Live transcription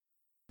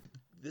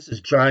This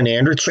is John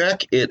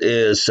Anderchek. It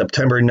is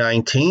September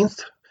 19th,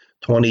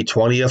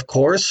 2020, of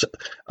course.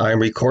 I'm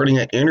recording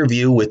an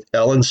interview with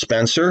Ellen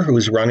Spencer,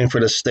 who's running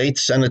for the State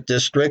Senate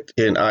District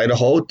in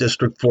Idaho,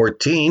 District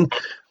 14.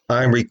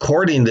 I'm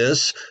recording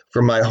this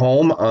from my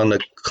home on the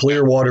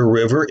Clearwater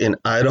River in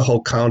Idaho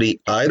County,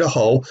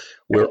 Idaho,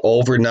 where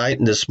overnight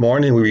and this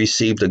morning we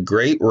received a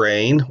great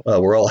rain.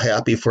 We're all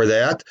happy for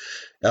that.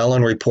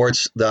 Ellen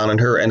reports down in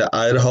her end of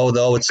Idaho,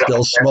 though it's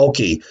still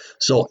smoky.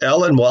 So,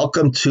 Ellen,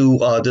 welcome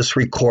to this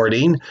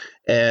recording.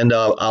 And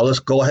I'll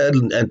just go ahead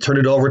and turn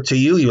it over to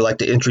you. You'd like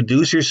to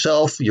introduce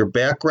yourself, your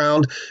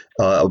background,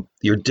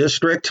 your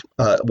district.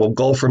 We'll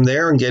go from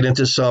there and get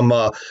into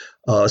some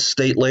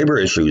state labor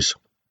issues.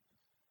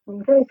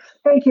 Okay.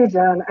 Thank you,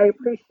 John. I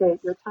appreciate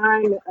your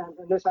time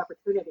and this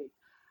opportunity.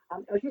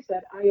 As you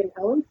said, I am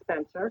Ellen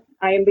Spencer.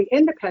 I am the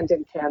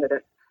independent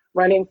candidate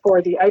running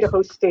for the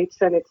Idaho State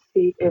Senate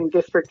seat in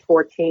District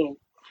 14.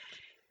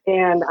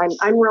 And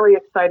I'm really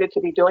excited to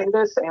be doing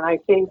this, and I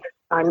think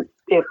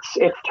it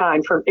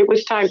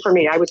was time for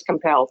me. I was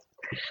compelled.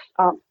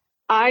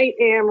 I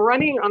am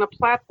running on a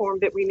platform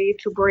that we need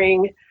to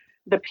bring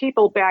the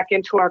people back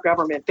into our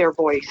government, their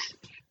voice.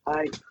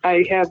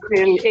 I have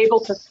been able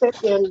to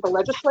sit in the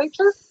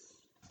legislature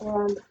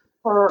and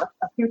for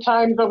a few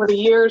times over the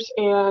years,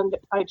 and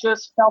I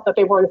just felt that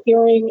they weren't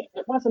hearing.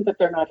 It wasn't that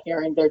they're not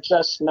hearing, they're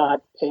just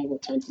not paying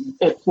attention.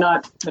 It's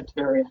not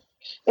material.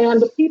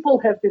 And the people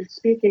have been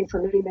speaking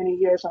for many, many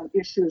years on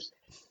issues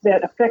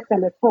that affect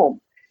them at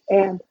home.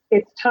 And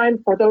it's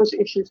time for those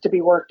issues to be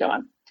worked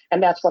on.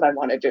 And that's what I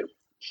want to do.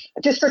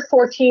 District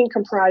 14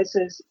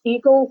 comprises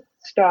Eagle,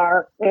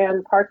 Star,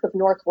 and parts of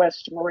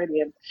Northwest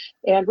Meridian.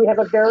 And we have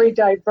a very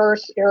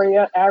diverse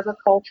area,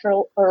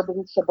 agricultural,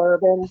 urban,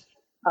 suburban.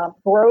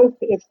 Growth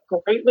is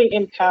greatly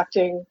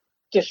impacting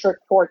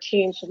District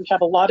 14, so we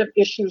have a lot of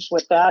issues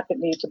with that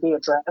need to be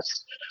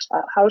addressed.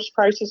 House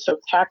prices, so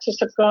taxes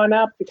have gone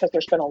up because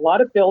there's been a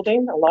lot of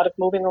building, a lot of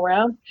moving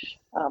around,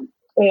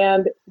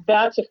 and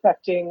that's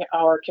affecting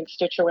our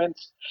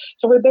constituents.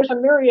 So there's a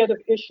myriad of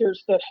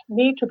issues that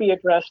need to be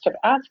addressed, have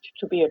asked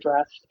to be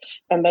addressed,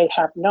 and they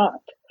have not.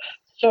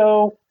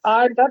 So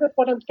that is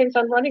one of the things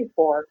I'm running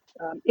for.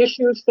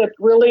 Issues that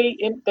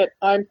that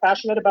I'm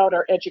passionate about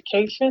are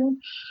education,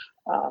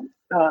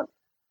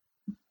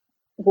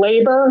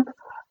 labor,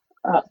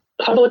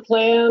 public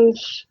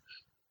lands,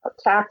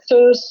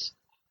 taxes,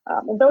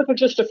 and those are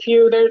just a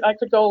few. I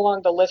could go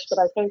along the list, but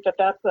I think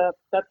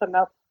that's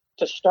enough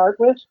to start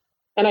with.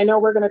 And I know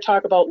we're going to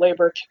talk about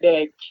labor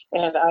today,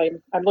 and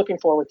I'm looking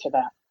forward to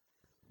that.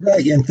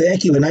 Right, and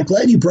thank you. And I'm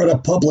glad you brought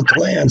up public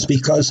lands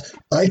because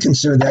I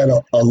consider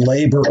that a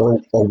labor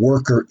or a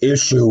worker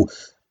issue,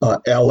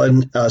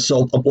 Ellen.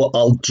 So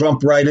I'll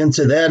jump right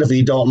into that if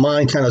you don't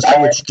mind, kind of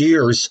switch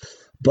gears.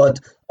 But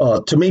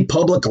to me,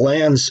 public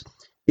lands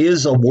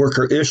is a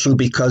worker issue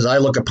because I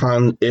look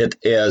upon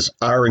it as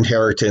our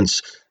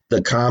inheritance,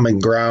 the common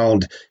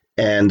ground.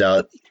 And,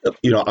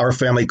 our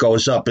family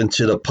goes up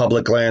into the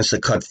public lands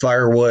to cut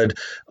firewood.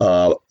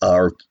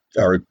 Our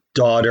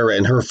daughter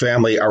and her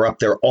family are up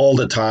there all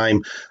the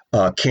time,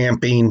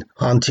 camping,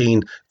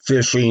 hunting,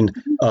 fishing.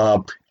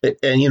 And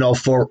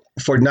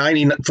for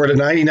the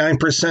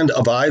 99%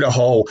 of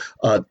Idaho,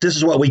 this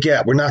is what we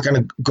get. We're not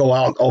going to go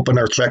out and open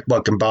our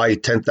checkbook and buy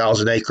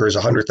 10,000 acres,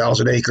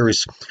 100,000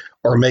 acres,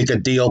 or make a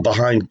deal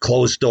behind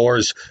closed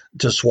doors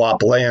to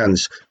swap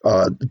lands.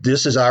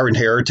 This is our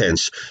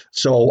inheritance.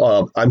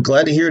 So I'm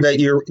glad to hear that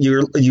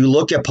you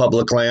look at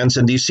public lands.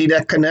 And do you see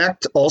that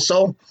connect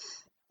also?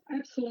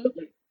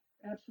 Absolutely.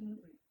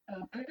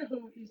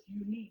 Idaho is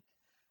unique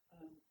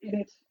in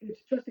its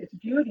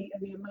beauty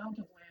and the amount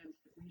of land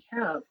that we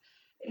have.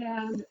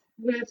 And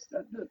with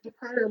the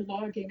prior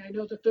logging, I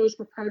know that those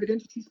were private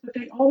entities, but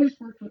they always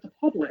worked with the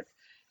public.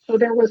 So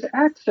there was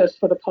access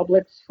for the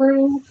public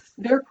through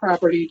their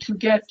property to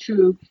get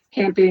to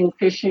camping,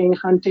 fishing,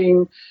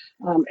 hunting.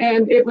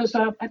 And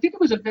I think it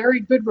was a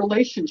very good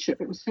relationship.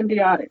 It was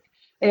symbiotic.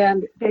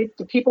 And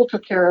the people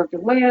took care of the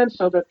land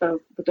so that the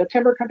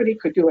timber company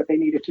could do what they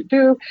needed to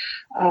do.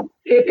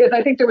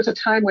 I think there was a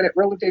time when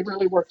they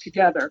really worked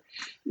together.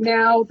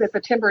 Now that the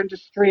timber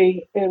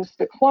industry is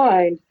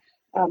declined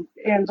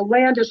and the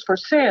land is for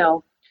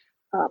sale,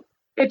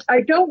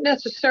 I don't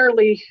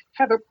necessarily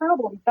have a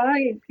problem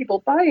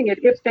people buying it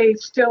if they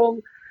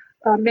still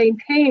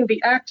maintain the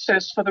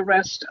access for the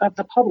rest of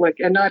the public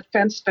and not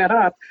fence that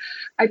up.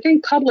 I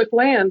think public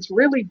lands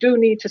really do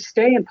need to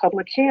stay in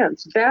public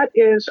hands. That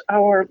is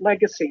our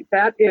legacy.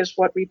 That is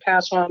what we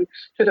pass on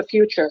to the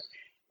future.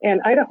 And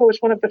Idaho is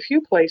one of the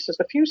few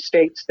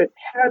states that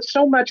has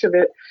so much of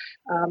it.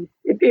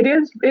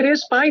 It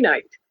is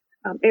finite,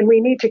 and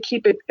we need to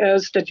keep it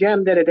as the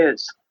gem that it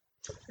is.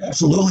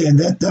 Absolutely, and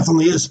that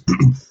definitely is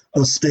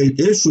a state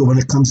issue when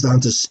it comes down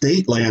to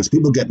state lands.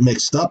 People get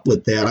mixed up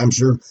with that. I'm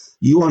sure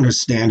you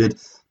understand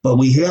it, but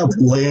we have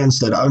lands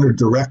that are under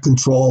direct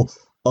control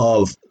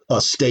of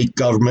a state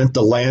government,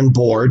 the land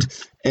board,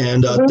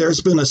 and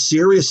there's been a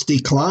serious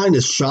decline.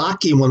 It's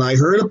shocking when I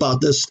heard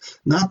about this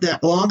not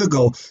that long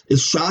ago.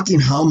 It's shocking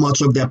how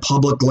much of that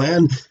public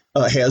land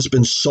has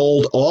been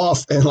sold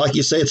off. And like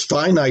you say, it's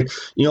finite.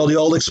 You know, the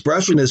old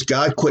expression is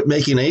God quit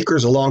making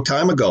acres a long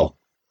time ago.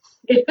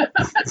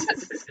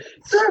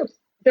 True.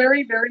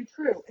 Very, very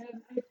true.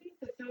 And I think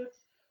that that's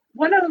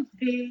one of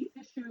the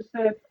issues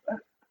that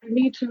I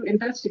need to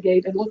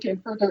investigate and look in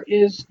further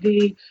is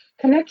the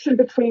connection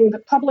between the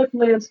public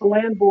lands, the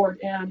land board,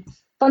 and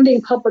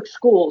funding public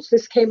schools.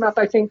 This came up,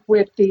 I think,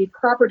 with the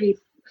property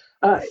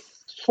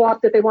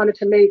swap that they wanted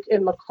to make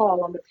in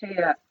McCall on the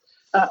Payette.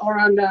 Or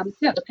on the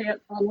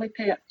Payette, on Lake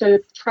Payette.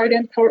 The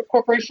Trident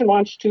Corporation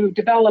wants to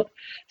develop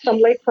some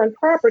lakefront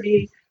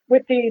property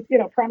with the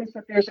promise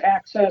that there's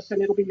access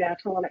and it'll be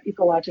natural and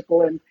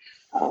ecological. And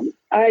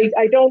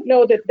I don't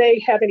know that they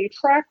have any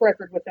track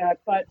record with that,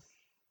 but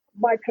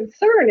my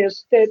concern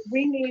is that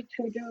we need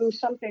to do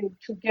something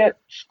to get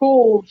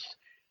schools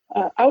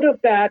out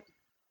of that,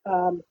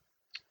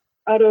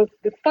 out of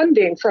the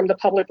funding from the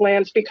public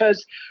lands,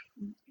 because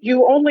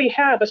you only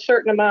have a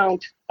certain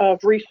amount of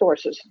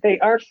resources. They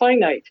are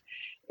finite.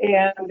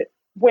 And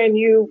when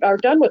you are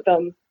done with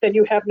them, then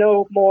you have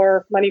no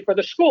more money for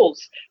the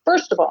schools.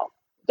 First of all,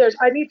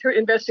 I need to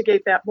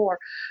investigate that more.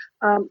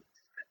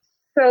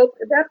 So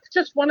that's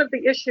just one of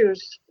the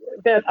issues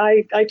that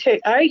I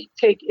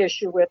take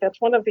issue with.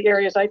 That's one of the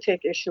areas I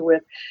take issue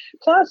with.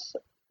 Plus,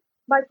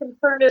 my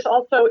concern is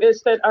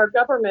that our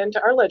government,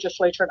 our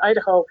legislature in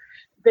Idaho,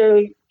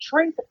 they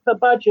shrink the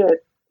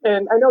budget.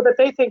 And I know that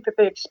they think that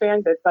they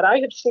expand it, but I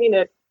have seen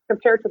it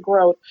compared to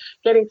growth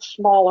getting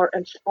smaller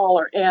and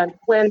smaller. And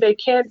when they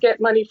can't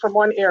get money from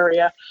one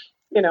area,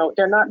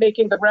 they're not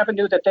making the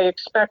revenue that they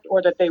expect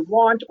or that they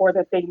want or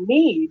that they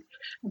need,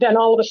 then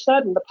all of a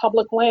sudden the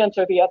public lands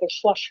are the other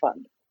slush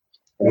fund.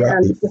 Right.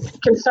 And if you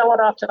can sell it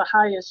off to the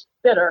highest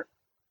bidder,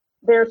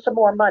 there's some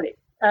more money.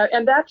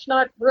 And that's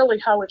not really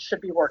how it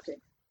should be working.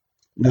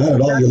 Not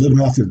at all. You're living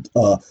off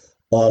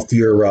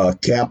your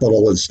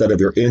capital instead of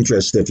your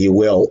interest, if you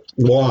will.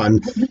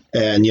 One,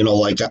 and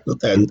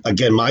and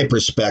again, my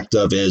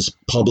perspective is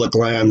public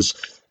lands.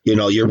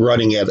 You're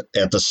running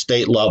at the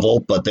state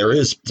level, but there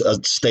is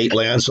state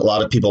lands. A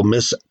lot of people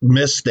miss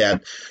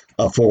that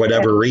for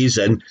whatever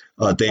reason.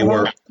 They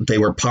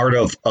were part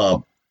of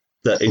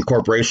the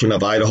incorporation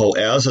of Idaho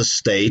as a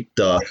state.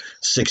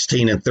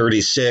 16 and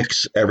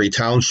 36, every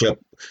township.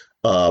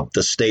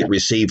 The state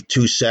received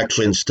 2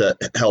 sections to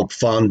help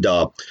fund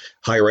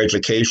higher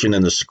education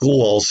in the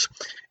schools.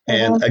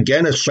 And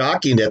again, it's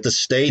shocking that the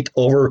state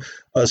over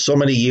so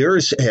many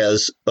years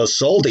has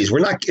sold these. We're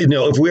not,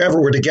 if we ever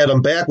were to get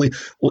them back, we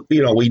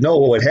know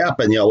what would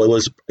happen.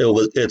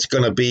 It's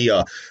going to be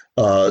a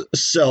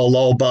sell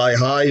low, buy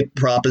high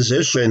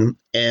proposition.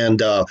 And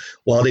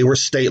while they were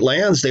state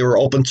lands, they were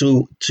open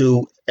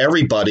to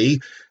everybody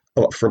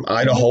from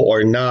Idaho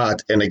or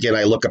not. And again,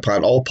 I look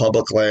upon all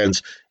public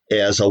lands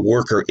as a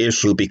worker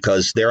issue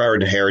because they're our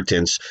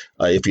inheritance.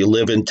 If you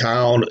live in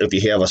town, if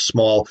you have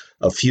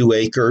a few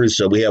acres,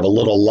 we have a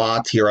little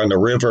lot here on the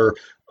river.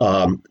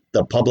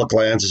 The public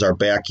lands is our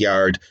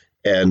backyard,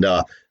 and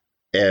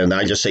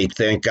I just say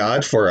thank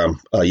God for them.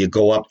 You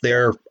go up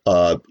there.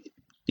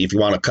 If you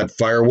want to cut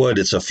firewood,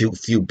 it's a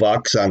few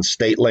bucks on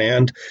state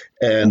land,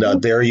 and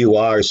there you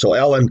are. So,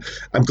 Ellen,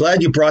 I'm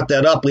glad you brought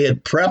that up. We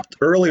had prepped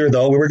earlier,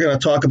 though. We were going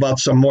to talk about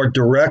some more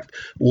direct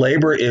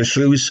labor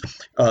issues.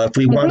 If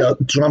we want to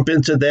jump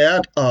into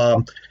that,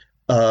 one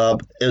of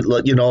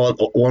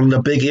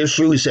the big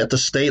issues at the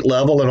state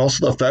level and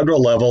also the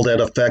federal level that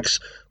affects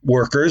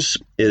workers,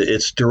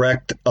 it's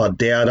direct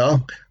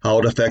data, how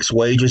it affects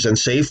wages and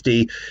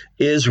safety,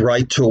 is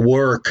right to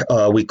work.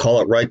 We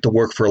call it right to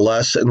work for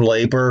less in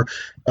labor.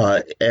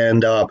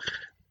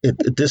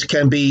 This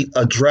can be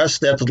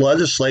addressed at the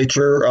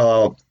legislature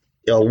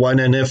when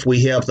and if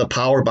we have the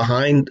power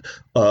behind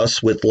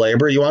us with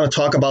labor. You want to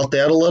talk about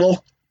that a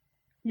little?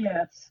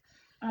 Yes.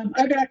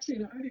 I've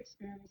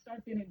experienced,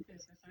 I've been in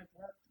business, I've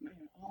worked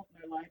all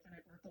of my life, and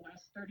I've worked the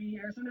last 30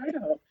 years in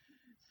Idaho,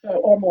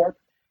 or more.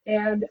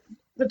 And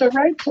the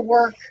right to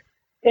work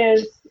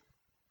is,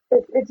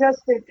 to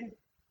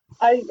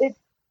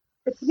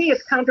me,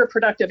 it's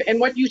counterproductive. And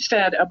what you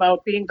said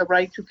about being the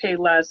right to pay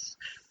less,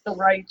 the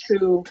right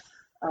to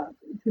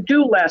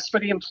do less for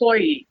the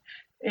employee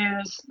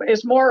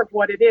is more of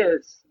what it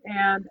is.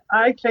 And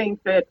I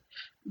think that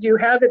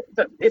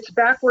it's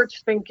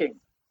backwards thinking.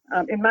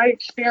 In my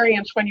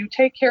experience, when you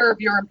take care of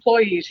your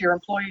employees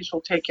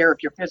will take care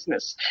of your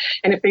business.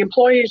 And if the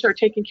employees are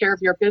taking care of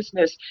your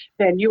business,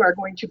 then you are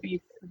going to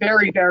be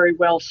very, very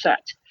well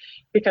set,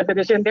 because it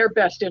is in their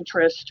best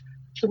interest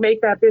to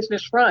make that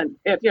business run.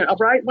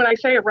 When I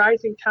say a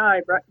rising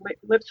tide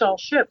lifts all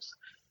ships,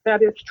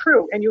 that is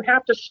true. And you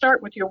have to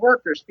start with your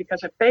workers,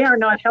 because if they are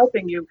not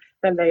helping you,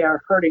 then they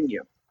are hurting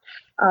you.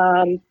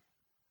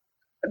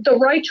 The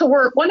right to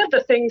work. One of the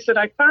things that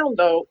I found,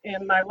 though,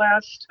 in my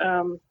last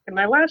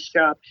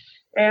job,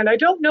 and I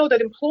don't know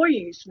that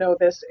employees know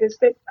this, is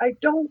that I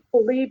don't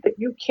believe that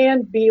you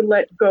can be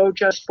let go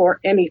just for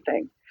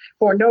anything,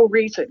 for no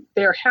reason.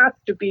 There has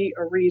to be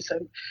a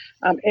reason.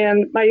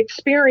 And my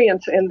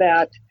experience in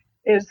that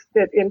is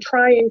that in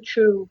trying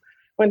to,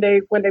 when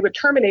they would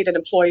terminate an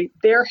employee,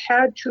 there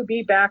had to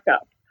be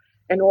backup.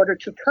 in order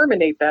to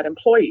terminate that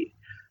employee.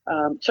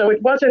 So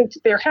it wasn't,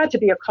 there had to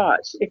be a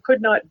cause. It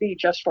could not be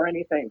just for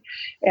anything.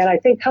 And I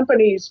think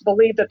companies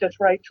believe that this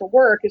right to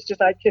work is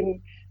just, I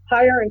can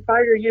hire and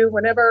fire you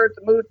whenever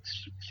the mood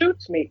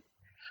suits me.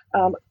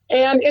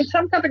 And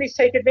some companies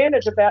take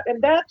advantage of that.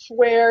 And that's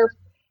where,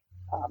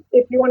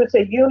 if you want to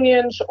say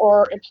unions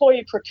or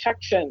employee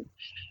protection,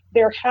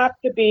 there have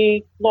to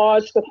be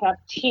laws that have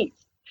teeth.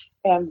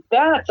 And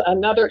that's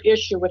another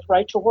issue with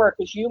right to work,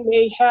 is you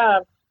may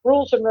have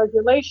rules and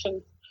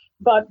regulations,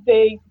 but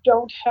they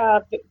don't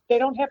have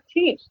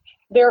teeth.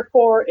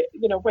 Therefore,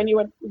 when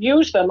you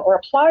use them or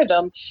apply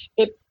them,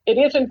 it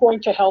isn't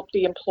going to help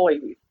the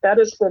employee. That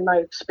has been my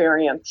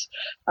experience.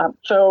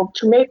 So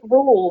to make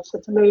rules,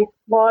 to make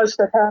laws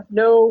that have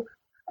no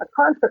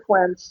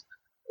consequence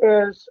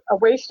is a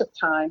waste of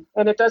time,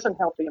 and it doesn't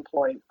help the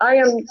employee. I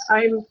don't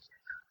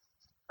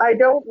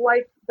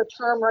like the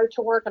term right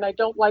to work, and I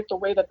don't like the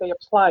way that they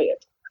apply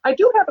it. I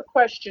do have a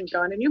question,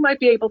 John, and you might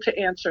be able to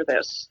answer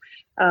this.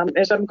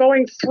 As I'm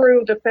going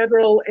through the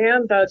federal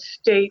and the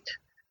state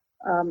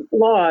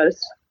laws,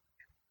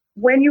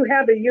 when you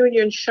have a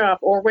union shop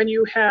or when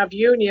you have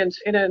unions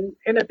in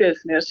a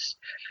business,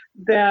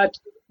 that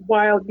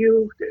while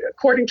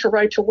according to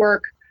right to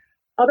work,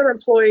 other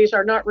employees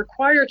are not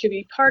required to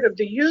be part of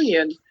the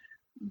union,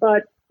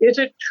 but is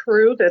it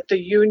true that the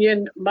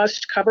union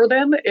must cover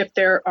them if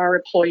there are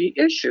employee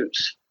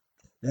issues?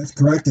 That's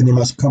correct, and they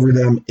must cover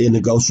them in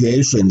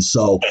negotiations.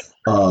 So,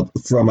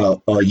 from a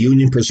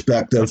union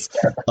perspective,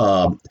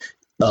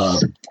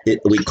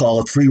 we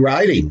call it free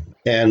riding,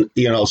 and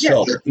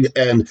so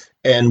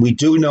and we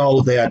do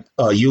know that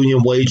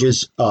union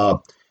wages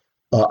are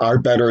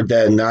better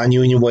than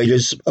non-union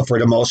wages for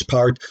the most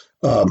part.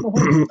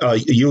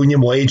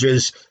 Union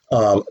wages,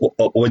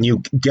 when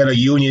you get a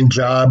union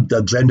job,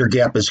 the gender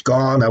gap is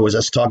gone. I was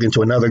just talking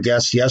to another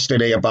guest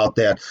yesterday about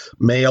that,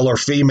 male or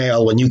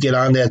female. When you get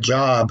on that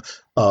job,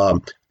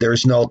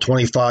 there's no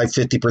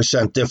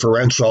 25-50%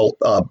 differential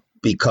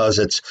because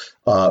it's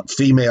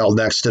female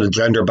next to the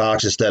gender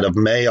box instead of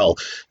male.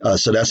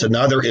 So that's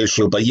another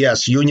issue. But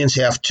yes, unions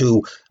have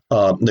to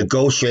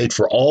negotiate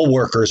for all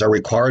workers, are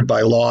required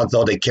by law,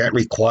 though they can't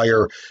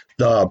require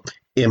the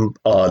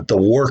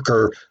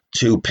worker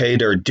to pay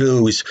their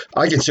dues.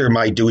 I consider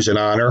my dues an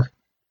honor.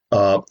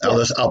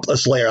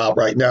 Let's lay it out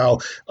right now.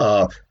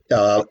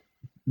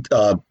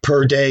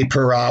 Per day,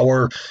 per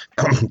hour.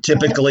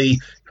 Typically,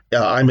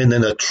 I'm in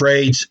the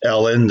trades,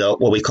 Ellen,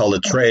 what we call the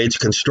trades,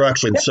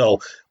 construction.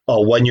 So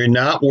when you're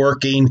not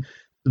working,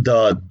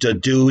 the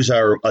dues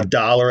are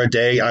 $1 a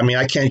day. I mean,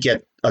 I can't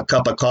get a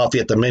cup of coffee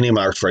at the mini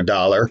mart for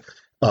 $1.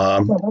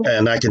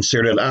 And I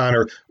consider it an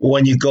honor.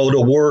 When you go to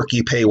work,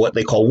 you pay what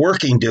they call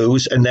working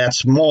dues, and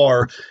that's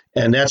more,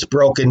 and that's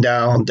broken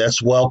down.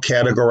 That's well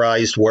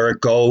categorized where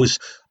it goes.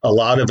 A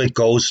lot of it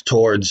goes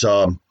towards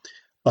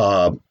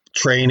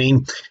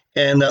training.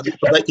 And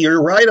but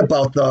you're right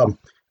about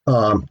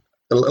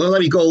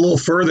let me go a little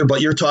further,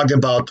 but you're talking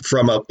about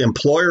from an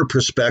employer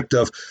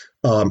perspective.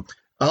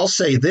 I'll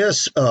say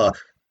this. A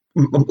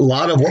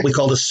lot of what we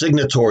call the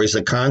signatories,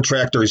 the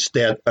contractors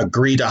that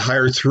agree to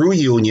hire through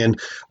union,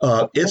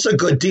 it's a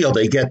good deal.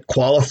 They get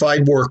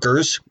qualified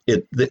workers.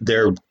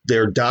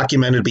 They're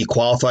documented to be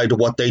qualified to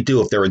what they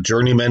do. If they're a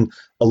journeyman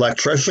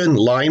electrician,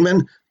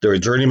 lineman, they're a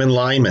journeyman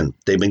lineman.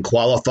 They've been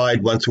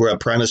qualified, went through an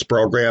apprentice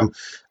program,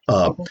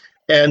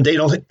 and they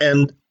don't.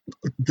 And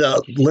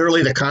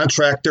literally the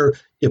contractor,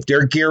 if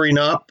they're gearing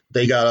up,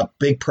 they got a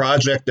big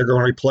project. They're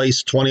going to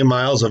replace 20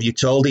 miles of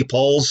utility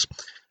poles.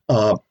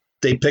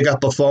 They pick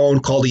up a phone,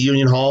 call the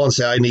union hall and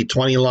say, I need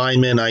 20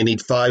 linemen, I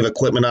need 5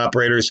 equipment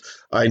operators,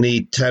 I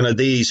need 10 of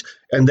these,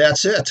 and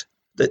that's it.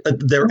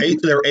 Their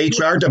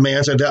HR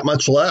demands are that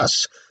much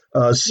less.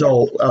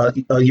 So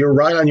you're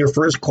right on your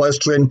first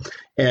question,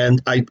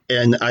 and I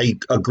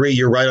agree.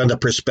 You're right on the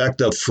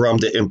perspective from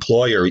the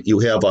employer. You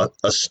have a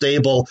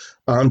stable,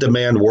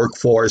 on-demand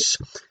workforce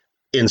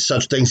in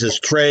such things as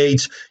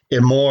trades,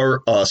 in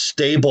more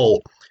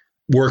stable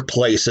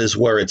workplaces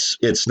where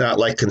it's not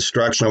like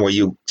construction where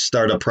you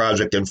start a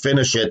project and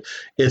finish it.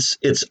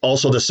 It's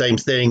also the same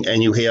thing,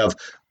 and you have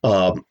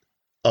a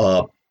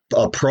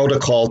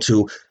protocol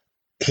to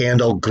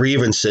handle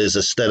grievances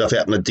instead of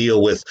having to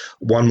deal with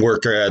one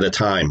worker at a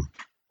time.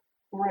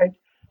 Right.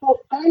 Well,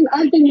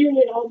 I've been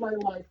union all my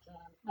life, John.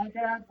 My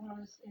dad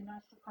was a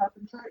master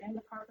carpenter in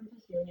the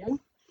carpenters union.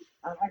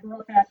 I grew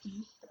up back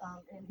east,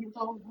 and he was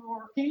always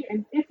working.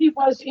 And if he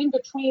was in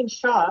between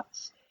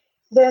shops,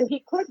 then he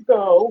could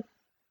go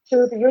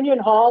to the union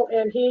hall,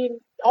 and he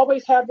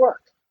always had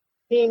work.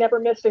 He never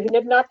missed it. He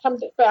did not come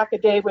back a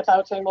day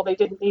without saying, well, they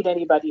didn't need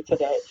anybody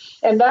today.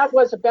 And that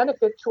was a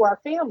benefit to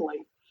our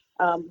family.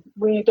 I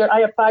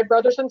have 5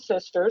 brothers and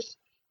sisters,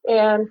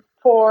 and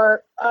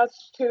for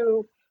us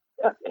to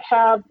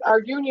have our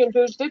union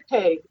dues did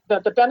pay.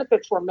 The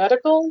benefits were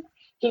medical.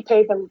 He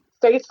paid them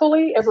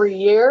faithfully every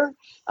year.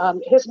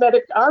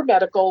 Our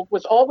medical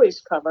was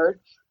always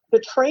covered. The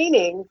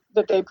training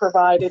that they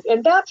provided,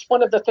 and that's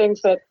one of the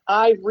things that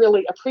I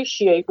really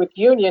appreciate with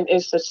union,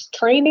 is this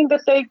training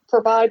that they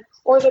provide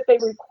or that they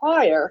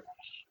require.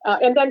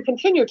 and then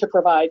continue to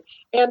provide.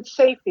 And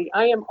safety.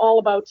 I am all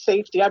about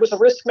safety. I was a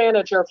risk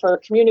manager for a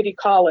community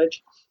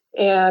college,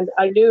 and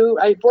I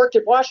worked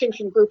at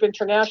Washington Group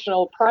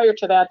International prior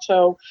to that.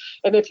 So,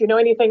 and if you know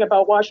anything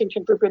about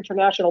Washington Group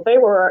International, they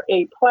were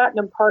a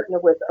platinum partner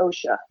with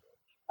OSHA.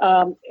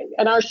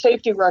 And our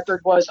safety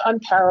record was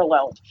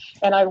unparalleled.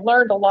 And I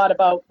learned a lot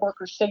about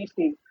worker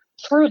safety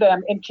through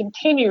them and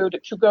continued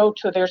to go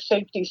to their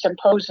safety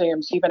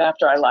symposiums even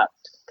after I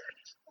left.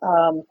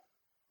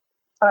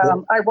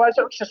 I was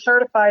OSHA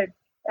certified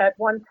at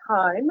one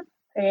time,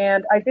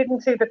 and I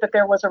didn't see that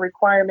there was a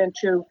requirement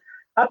to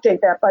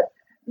update that. But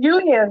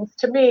unions,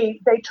 to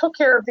me, they took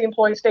care of the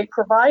employees. They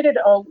provided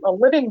a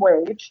living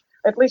wage,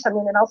 at least, and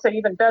I'll say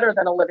even better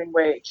than a living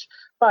wage.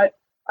 But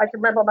I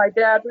can remember my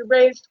dad, we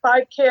raised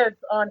 5 kids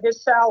on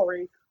his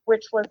salary,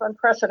 which was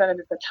unprecedented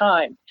at the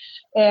time.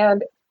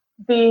 And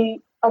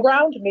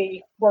around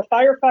me were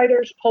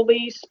firefighters,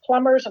 police,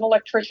 plumbers, and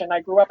electricians. I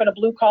grew up in a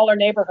blue-collar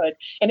neighborhood,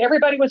 and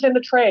everybody was in the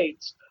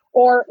trades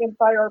or in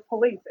fire or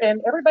police,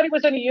 and everybody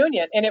was in a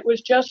union, and it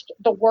was just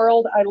the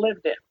world I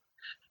lived in.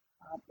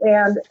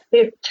 And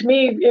to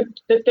me,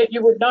 that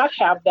you would not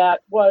have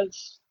that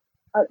was,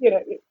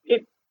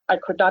 I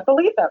could not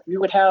believe that. You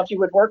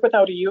would work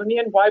without a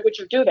union. Why would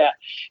you do that?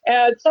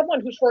 As someone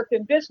who's worked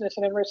in business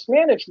and in risk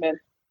management,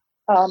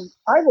 when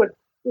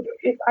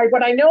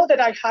I know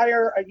that I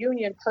hire a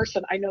union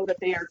person, I know that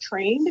they are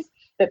trained,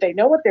 that they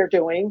know what they're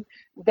doing,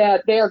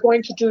 that they are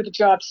going to do the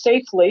job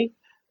safely.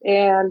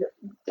 And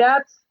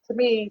that, to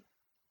me,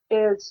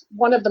 is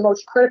one of the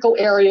most critical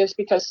areas,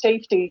 because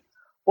safety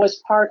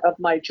was part of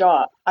my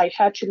job. I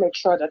had to make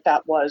sure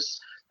that was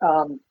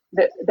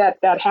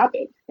that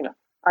happened.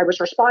 I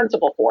was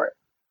responsible for it.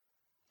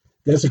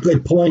 That's a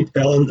good point,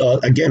 Ellen.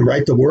 Again,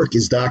 right to work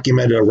is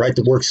documented. Right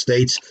to work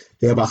states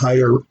have a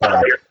higher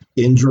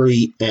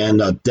injury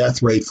and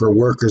death rate for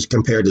workers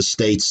compared to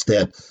states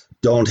that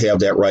don't have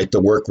that right to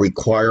work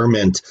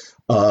requirement.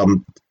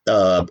 And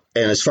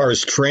as far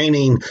as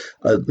training,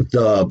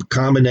 the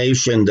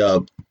combination,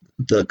 the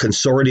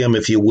consortium,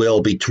 if you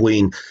will,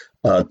 between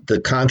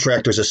the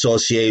contractors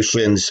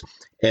associations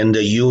and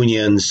the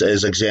unions,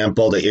 as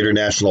example, the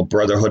International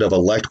Brotherhood of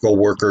Electrical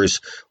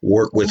Workers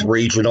work with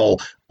regional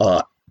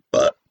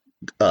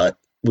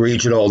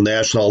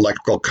national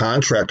electrical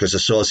contractors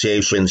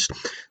associations.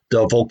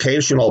 The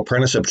vocational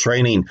apprenticeship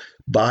training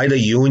by the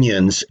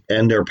unions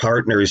and their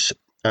partners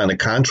on the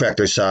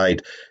contractor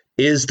side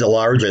is the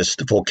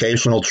largest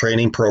vocational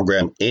training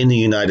program in the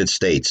United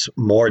States,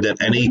 more than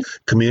any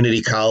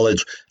community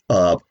college.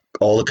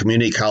 All the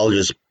community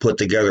colleges put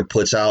together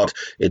puts out.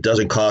 It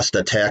doesn't cost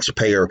the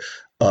taxpayer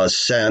a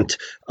cent.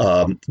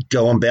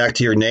 Going back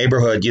to your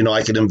neighborhood,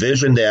 I can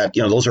envision that,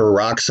 those are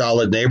rock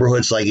solid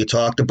neighborhoods like you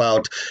talked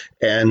about.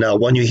 And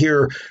when you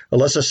hear,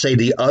 let's just say,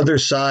 the other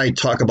side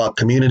talk about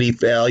community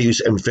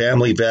values and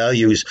family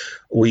values,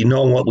 we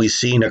know what we've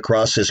seen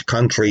across this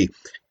country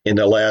in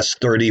the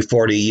last 30,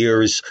 40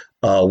 years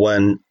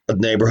when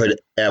neighborhood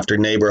after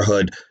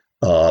neighborhood,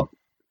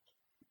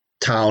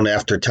 town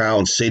after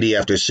town, city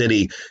after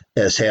city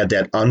has had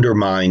that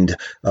undermined.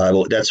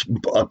 That's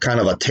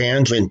kind of a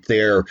tangent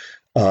there.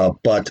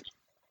 But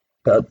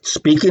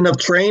speaking of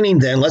training,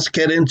 then let's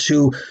get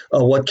into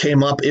what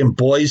came up in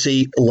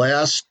Boise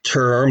last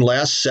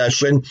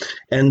session,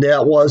 and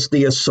that was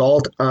the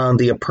assault on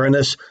the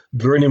apprentice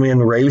journeyman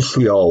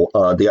ratio.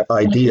 The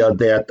idea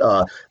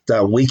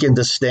that weakened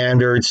the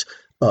standards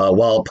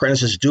while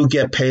apprentices do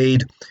get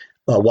paid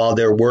while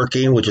they're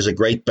working, which is a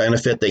great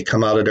benefit. They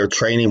come out of their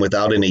training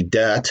without any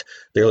debt.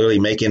 They're literally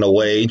making a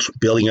wage,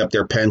 building up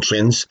their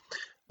pensions.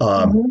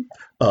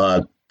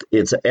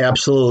 It's an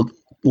absolute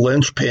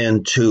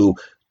linchpin to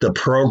the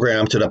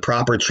program, to the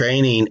proper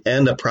training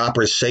and the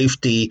proper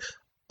safety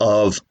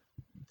of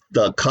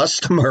the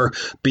customer,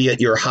 be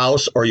it your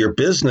house or your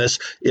business,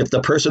 if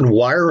the person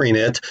wiring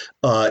it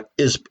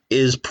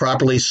is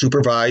properly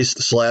supervised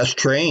 /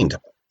 trained.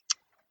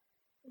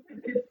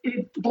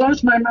 It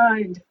blows my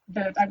mind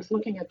that I was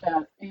looking at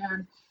that,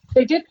 and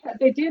they did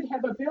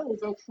have a bill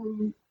go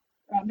through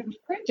that was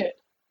printed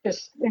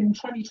in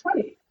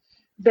 2020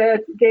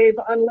 that gave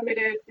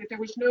unlimited, that there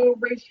was no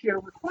ratio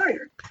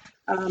required.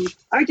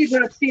 I did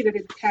not see that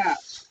it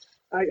passed.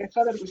 I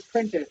saw that it was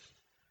printed.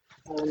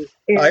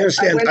 I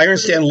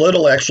understand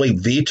Little actually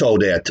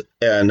vetoed it,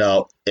 and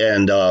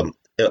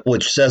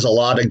which says a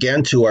lot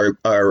again to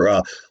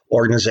our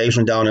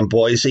organization down in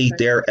Boise,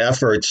 their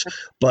efforts.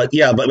 But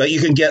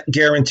you can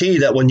guarantee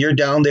that when you're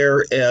down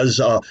there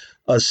as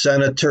a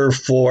senator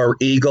for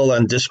Eagle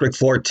and District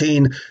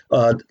 14,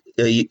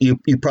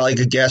 you probably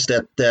could guess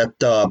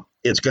that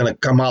it's going to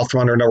come out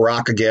from under the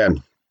rock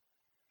again.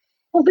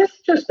 Well, this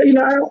just,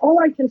 all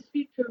I can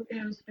speak to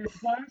is that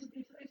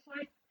it's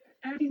like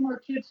adding more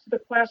kids to the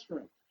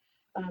classroom.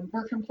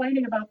 We're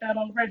complaining about that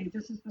already.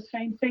 This is the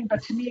same thing,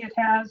 but to me, it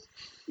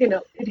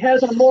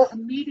has a more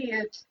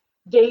immediate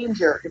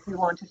danger, if you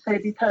want to say,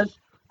 because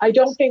I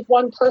don't think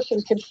one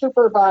person can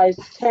supervise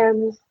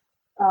 10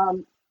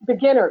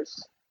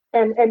 beginners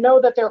and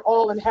know that they're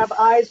all and have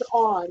eyes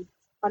on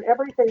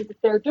everything that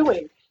they're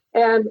doing.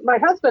 And my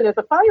husband is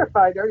a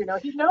firefighter,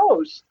 he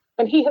knows.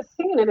 And he has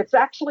seen it. It's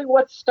actually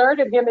what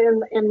started him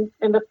in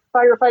the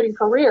firefighting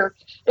career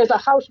is a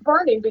house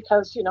burning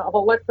because, of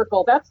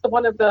electrical. That's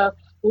one of the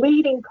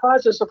leading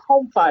causes of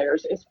home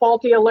fires is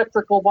faulty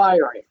electrical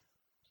wiring.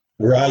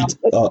 Right. At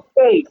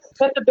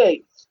the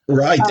base.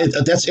 Right.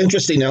 That's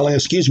interesting, Ellen.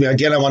 Excuse me.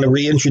 Again, I want to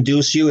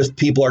reintroduce you if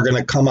people are going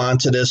to come on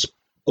to this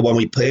when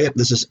we play it.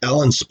 This is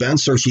Ellen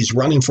Spencer. She's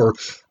running for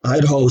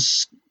Idaho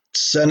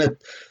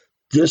Senate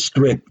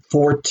District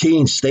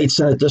 14, State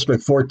Senate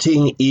District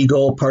 14,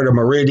 Eagle, part of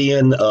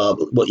Meridian,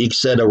 what you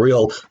said, a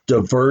real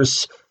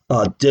diverse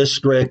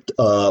district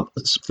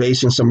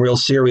facing some real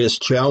serious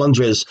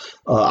challenges.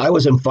 I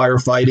was in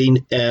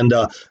firefighting, and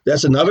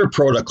that's another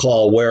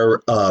protocol where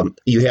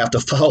you have to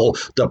follow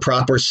the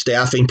proper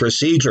staffing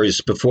procedures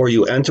before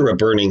you enter a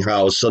burning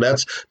house. So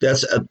that's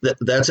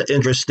an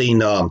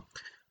interesting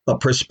a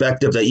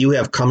perspective that you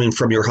have coming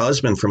from your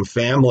husband, from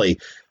family.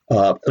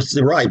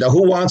 Right. Now,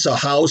 who wants a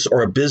house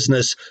or a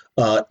business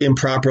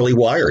improperly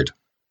wired?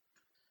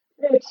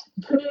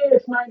 To me,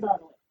 it's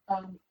mind-boggling.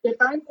 If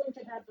I'm going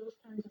to have those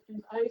kinds of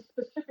things, I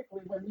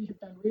specifically, when we have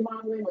done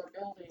remodeling or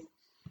building,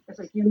 it's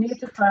like you need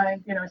to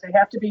find, they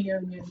have to be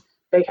union,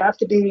 they have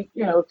to be,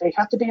 they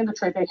have to be in the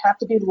trade, they have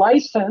to be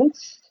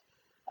licensed.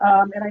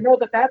 And I know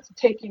that that's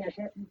taking a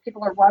hit. And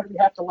people are, why do we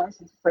have to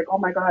license? It's like, oh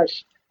my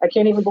gosh, I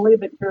can't even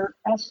believe that you're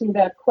asking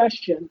that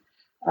question.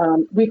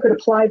 We could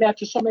apply that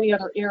to so many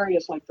other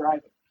areas like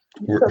driving.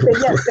 So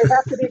yes, they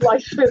have to be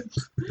licensed.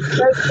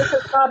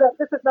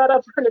 This is not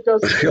up for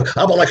negotiation.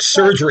 How about like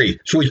surgery?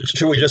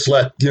 Should we just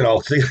let you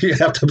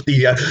have to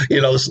be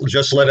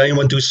just let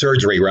anyone do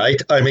surgery,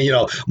 right? I mean,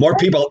 more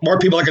people are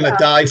going to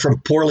die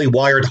from poorly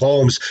wired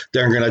homes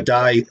than are going to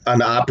die on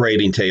the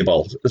operating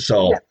table.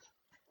 So.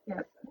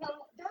 Yes.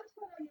 Well, that's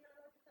what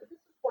this is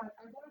what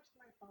I watched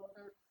my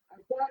father. I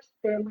watched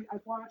family. I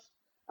watched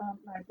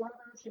my brother.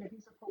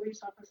 He's a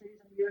police officer. He's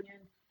in the union.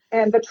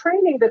 And the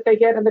training that they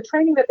get and the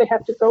training that they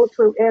have to go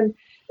through. And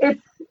it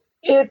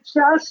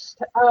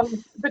just,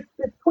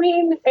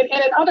 between, and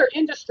in other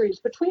industries,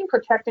 between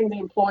protecting the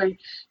employee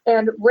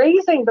and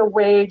raising the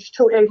wage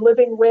to a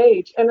living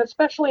wage, and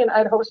especially in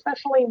Idaho,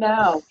 especially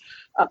now,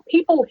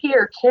 people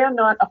here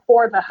cannot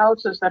afford the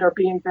houses that are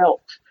being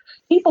built.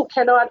 People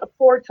cannot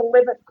afford to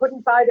live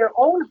couldn't buy their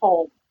own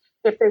home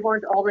if they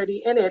weren't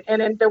already in it.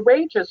 And in the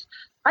wages,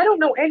 I don't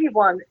know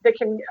anyone that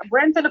can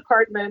rent an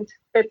apartment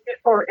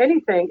or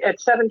anything at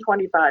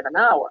 $7.25 an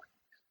hour.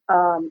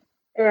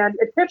 And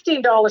at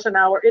 $15 an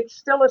hour, it's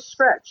still a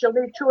stretch. You'll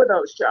need two of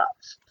those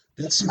jobs.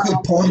 That's a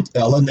good point,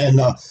 Ellen.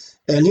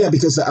 And yeah,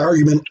 because the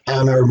argument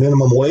on our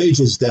minimum wage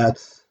is that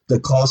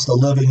the cost of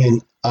living in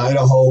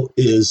Idaho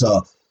is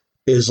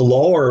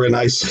lower. And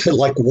I said,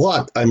 like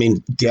what? I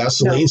mean,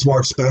 gasoline's more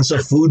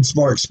expensive, food's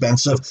more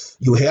expensive.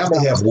 You have to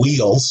have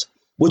wheels,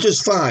 which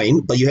is fine,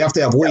 but you have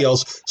to have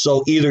wheels.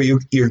 So either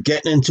you're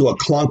getting into a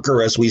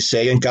clunker, as we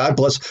say, and God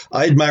bless,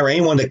 I admire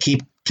anyone that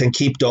can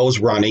keep those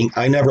running.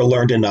 I never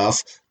learned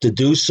enough to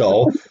do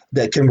so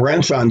that can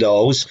wrench on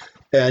those.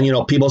 And,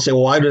 people say,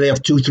 well, why do they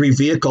have 2-3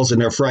 vehicles in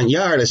their front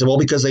yard? I said, well,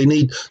 because they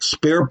need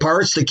spare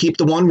parts to keep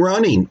the one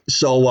running.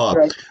 So,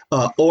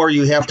 or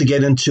you have to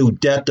get into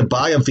debt to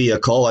buy a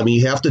vehicle. I mean,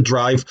 you have to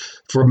drive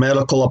for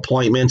medical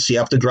appointments. You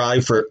have to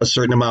drive for a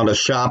certain amount of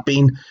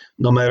shopping,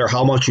 no matter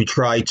how much you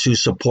try to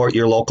support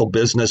your local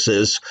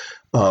businesses.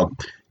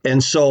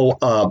 And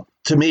so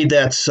to me,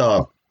 that's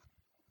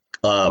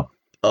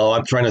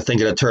I'm trying to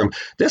think of the term.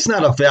 That's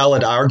not a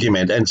valid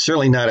argument, and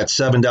certainly not at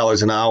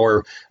 $7 an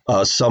hour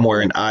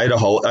somewhere in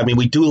Idaho. I mean,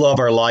 we do love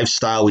our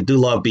lifestyle. We do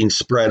love being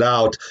spread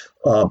out.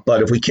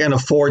 But if we can't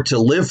afford to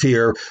live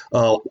here,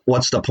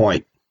 what's the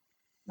point?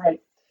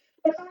 Right.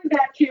 But going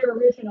back to your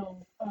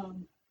original,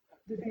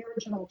 the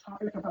original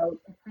topic about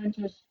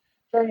apprentice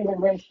training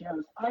and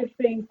ratios, I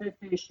think that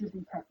they should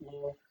be kept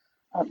low.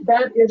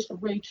 That is the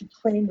way to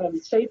train them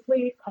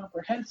safely,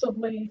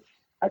 comprehensively.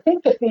 I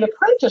think that the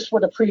apprentice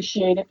would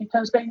appreciate it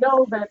because they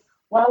know that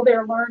while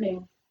they're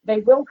learning, they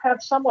will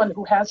have someone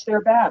who has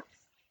their back.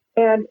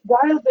 And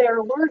while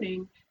they're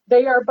learning,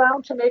 they are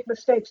bound to make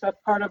mistakes. That's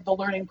part of the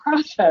learning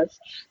process.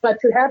 But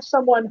to have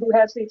someone who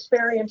has the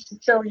experience to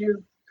show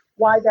you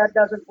why that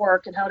doesn't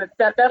work and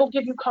that'll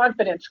give you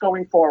confidence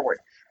going forward.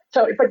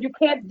 So, but you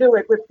can't do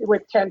it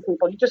with 10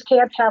 people. You just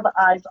can't have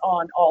eyes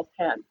on all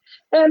 10.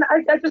 And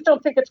I just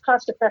don't think it's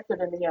cost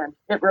effective in the end.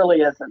 It really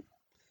isn't.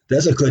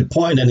 That's a good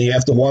point, and you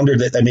have to wonder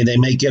that. I mean, they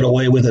may get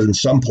away with it in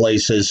some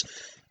places,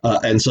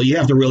 and so you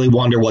have to really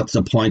wonder what's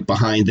the point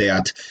behind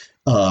that,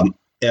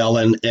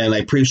 Ellen. And I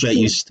appreciate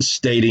you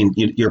stating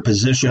your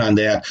position on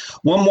that.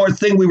 One more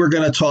thing we were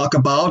going to talk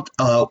about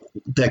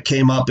that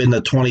came up in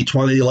the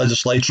 2020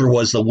 legislature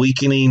was the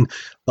weakening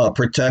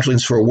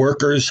protections for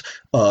workers.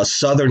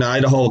 Southern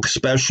Idaho,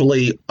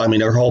 especially, I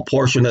mean, our whole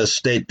portion of the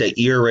state that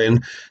you're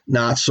in,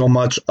 not so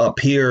much up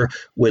here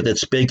with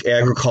its big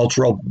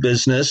agricultural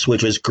business,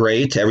 which is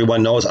great.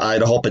 Everyone knows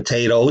Idaho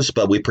potatoes,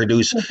 but we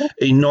produce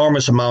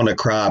enormous amount of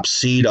crops,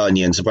 seed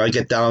onions. If I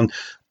get down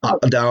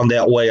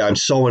that way, I'm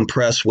so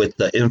impressed with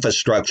the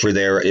infrastructure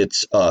there.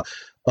 It's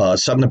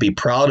something to be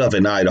proud of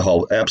in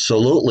Idaho,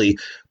 absolutely.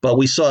 But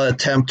we saw an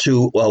attempt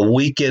to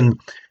weaken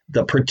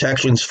the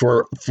protections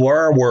for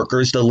our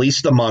workers, the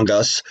least among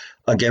us,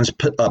 against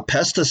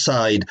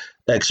pesticide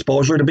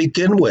exposure to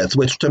begin with,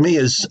 which to me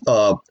is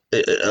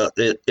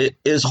it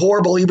is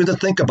horrible even to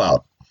think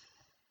about.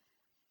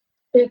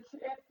 It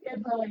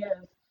really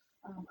is.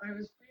 I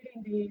was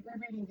reading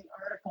the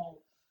article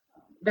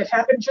that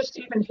happened just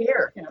even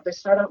here. They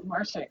start out in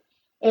Marcy,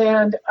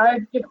 and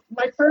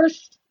my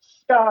first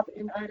stop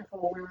in Idaho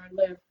where I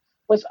live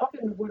was up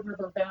in the Wood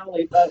River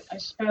Valley, but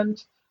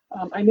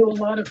I knew a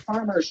lot of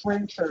farmers,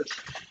 ranchers,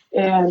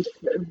 and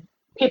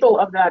people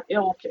of that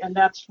ilk, and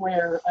that's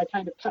where I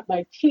kind of cut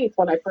my teeth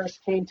when I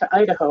first came to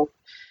Idaho.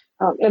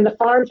 And the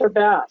farms are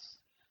vast,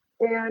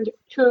 and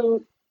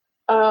to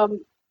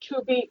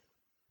be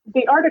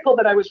the article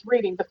that I was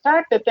reading, the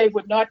fact that they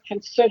would not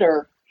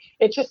consider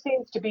it just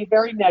seems to be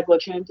very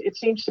negligent. It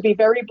seems to be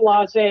very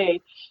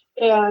blasé.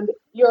 And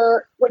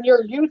when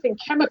you're using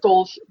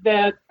chemicals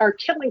that are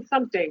killing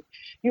something,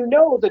 you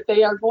know that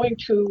they are going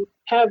to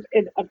have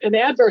an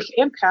adverse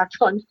impact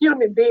on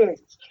human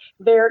beings.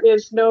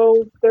 There's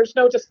no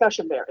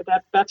discussion there.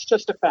 That's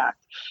just a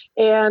fact.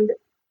 And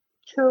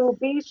to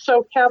be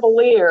so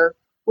cavalier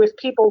with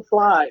people's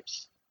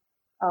lives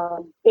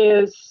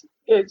is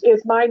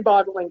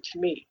mind-boggling to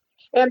me.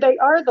 And they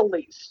are the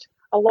least.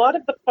 A lot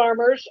of the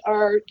farmers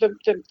are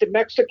the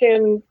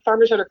Mexican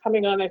farmers that are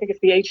coming on, I think it's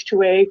the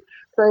H2A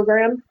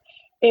program.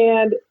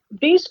 And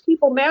these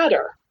people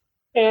matter.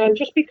 And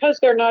just because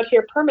they're not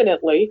here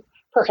permanently,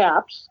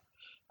 perhaps,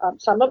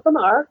 some of them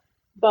are,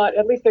 but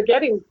at least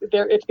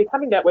it's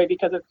becoming that way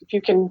because if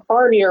you can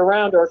farm year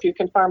round or if you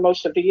can farm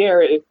most of the year,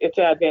 it's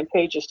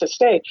advantageous to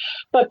stay.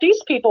 But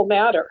these people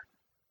matter.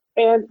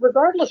 And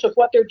regardless of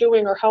what they're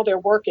doing or how they're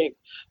working,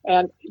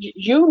 and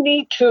you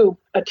need to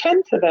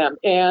attend to them.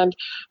 And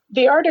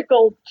the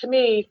article to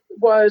me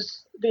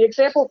was the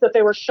examples that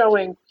they were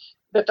showing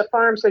that the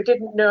farms they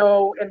didn't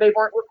know and they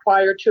weren't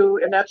required to,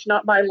 and that's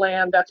not my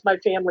land, that's my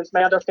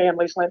other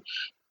family's land.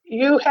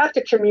 You have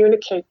to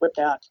communicate with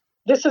that.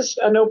 This is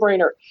a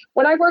no-brainer.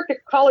 When I worked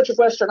at College of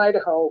Western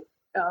Idaho,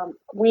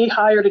 we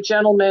hired a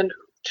gentleman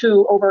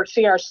to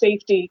oversee our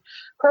safety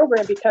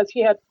program because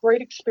he had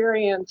great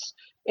experience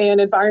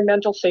in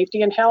environmental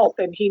safety and health,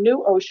 and he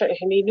knew OSHA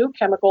and he knew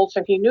chemicals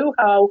and he knew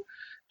how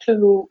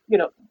to,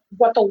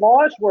 what the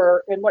laws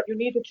were and what you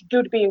needed to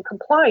do to be in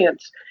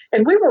compliance.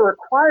 And we were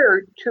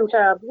required to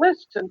have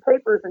lists and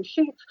papers and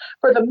sheets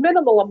for the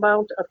minimal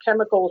amount of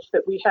chemicals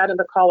that we had in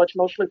the college,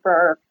 mostly for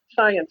our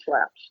science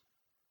labs.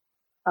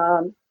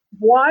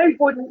 Why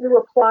wouldn't you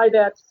apply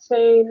that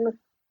same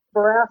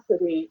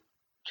veracity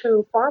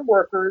to farm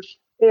workers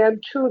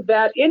and to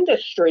that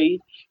industry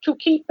to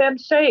keep them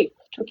safe,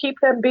 to keep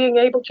them being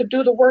able to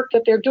do the work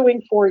that they're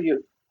doing for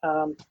you?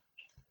 I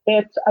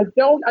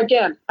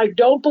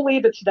don't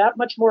believe it's that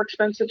much more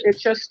expensive. It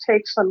just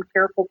takes some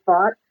careful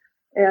thought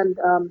and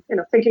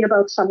thinking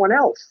about someone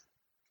else.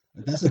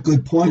 That's a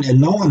good point,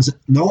 and no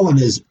one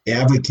is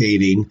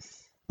advocating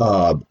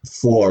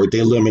for the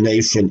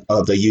elimination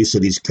of the use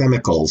of these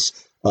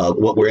chemicals.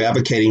 What we're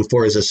advocating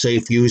for is a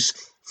safe use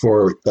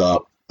for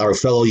our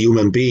fellow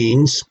human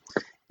beings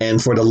and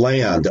for the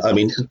land. I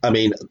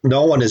mean,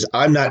 no one is.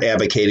 I'm not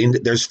advocating.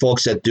 There's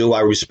folks that do.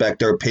 I respect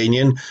their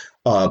opinion.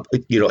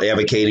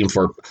 Advocating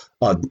for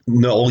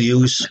no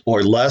use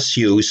or less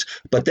use,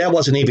 but that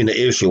wasn't even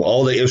the issue.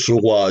 All the issue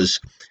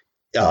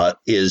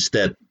is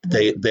that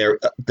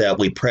that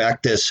we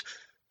practice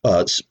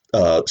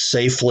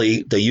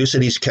safely the use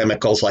of these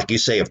chemicals. Like you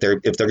say, if they're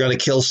going to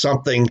kill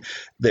something,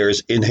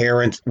 there's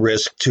inherent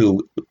risk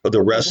to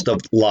the rest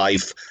of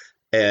life,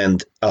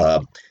 and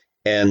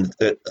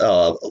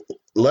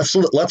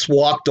let's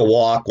walk the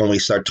walk when we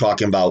start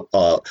talking about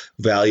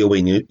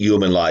valuing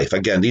human life.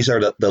 Again, these are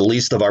the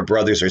least of our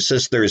brothers or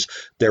sisters.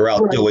 They're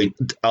out doing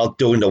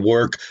the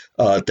work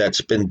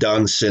that's been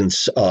done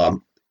since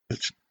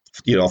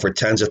for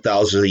tens of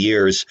thousands of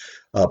years,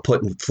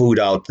 putting food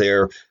out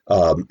there.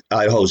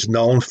 Idaho's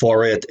known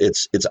for it.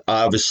 It's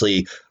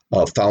obviously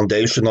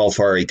foundational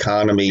for our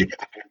economy,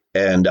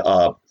 and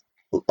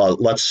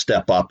let's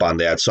step up on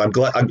that. So I'm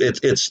glad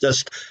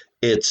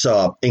it's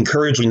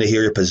encouraging to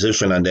hear your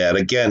position on that.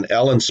 Again,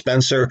 Ellen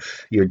Spencer,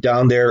 you're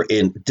down there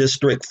in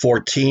District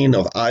 14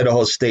 of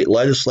Idaho State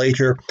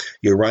Legislature.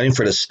 You're running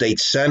for the state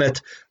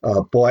Senate.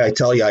 Boy, I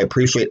tell you, I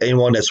appreciate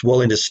anyone that's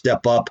willing to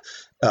step up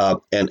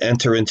and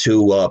enter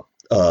into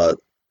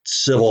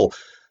civil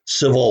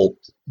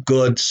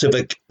good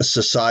civic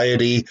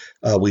society.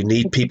 We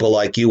need people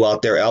like you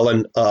out there,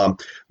 Ellen.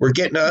 We're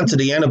getting on to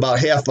the end, about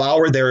half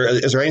hour there.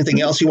 Is there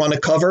anything else you want to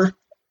cover?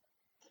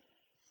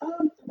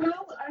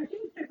 Well, I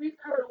think that we've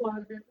covered a lot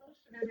of it. Most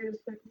of it is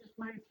that just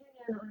my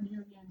opinion on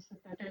unions,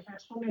 that they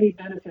have so many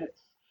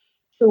benefits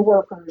to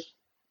workers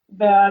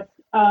that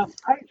I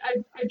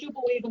do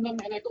believe in them,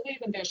 and I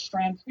believe in their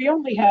strength. We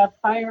only have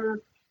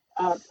fire,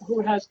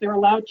 they're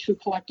allowed to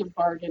collective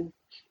bargain.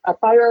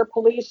 Fire,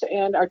 police,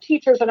 and our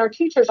teachers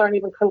aren't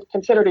even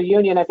considered a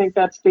union. I think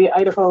that's the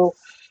Idaho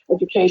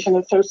Education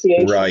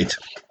Association. Right.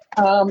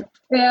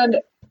 And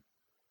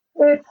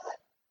It's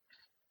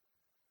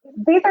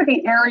These are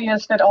the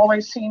areas that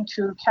always seem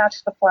to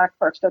catch the flack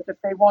first, that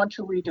they want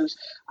to reduce.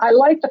 I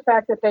like the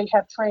fact that they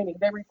have training,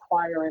 they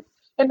require it.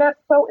 And that's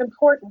so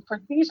important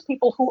for these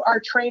people who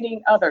are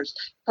training others,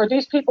 for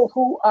these people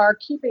who are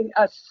keeping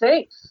us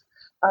safe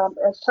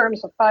in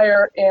terms of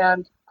fire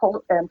and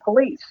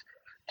police,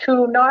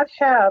 to not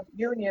have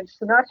unions,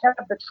 to not have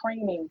the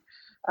training,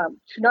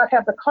 to not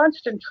have the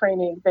constant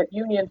training that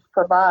unions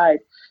provide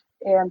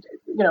and,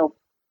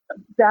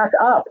 back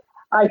up.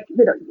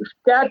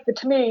 That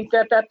to me,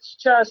 that's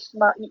just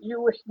not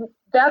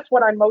that's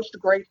what I'm most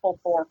grateful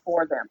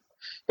for them.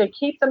 They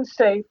keep them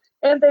safe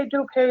and they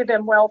do pay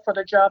them well for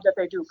the job that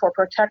they do, for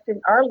protecting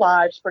our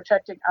lives,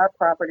 protecting our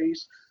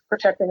properties,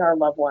 protecting our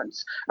loved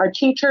ones. Our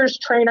teachers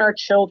train our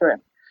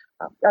children.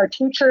 Our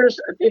teachers,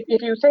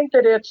 if you think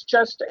that it's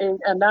just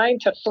a 9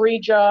 to 3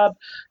 job,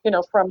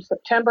 from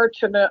September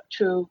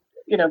to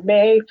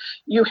May,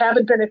 you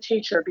haven't been a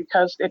teacher,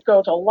 because it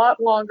goes a lot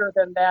longer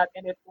than that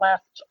and it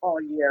lasts all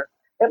year.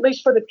 At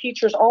least for the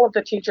teachers, all of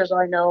the teachers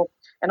I know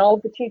and all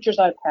of the teachers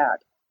I've had.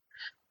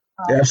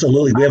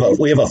 Absolutely. We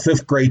have a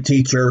 5th grade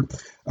teacher,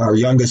 our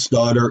youngest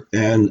daughter,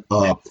 and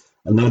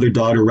another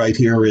daughter right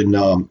here in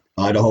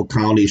Idaho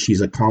County.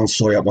 She's a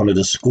counselor at one of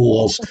the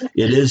schools.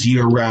 It is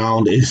year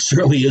round. It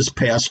certainly is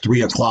past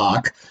 3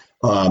 o'clock.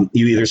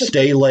 You either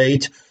stay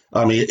late.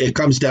 I mean, it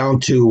comes down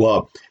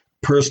to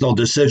personal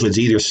decisions.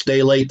 Either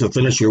stay late to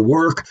finish your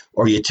work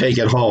or you take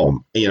it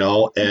home,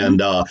 and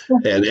so,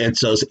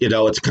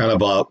 it's kind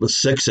of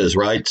sixes,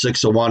 right?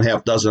 6 of one,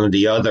 half dozen of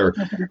the other.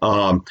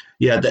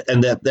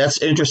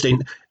 That's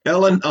interesting.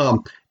 Ellen,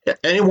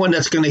 anyone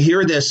that's going to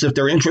hear this, if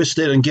they're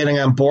interested in getting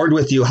on board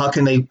with you, how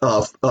can they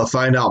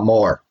find out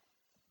more?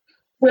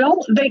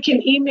 Well, they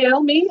can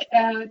email me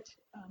at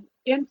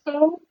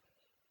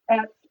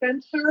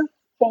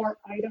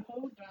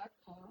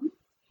info@spencerforidaho.com.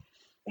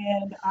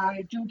 And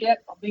I do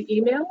get the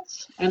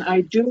emails and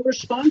I do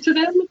respond to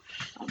them.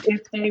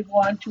 If they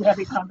want to have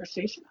a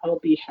conversation, I'll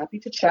be happy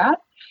to chat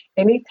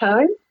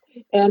anytime.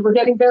 And we're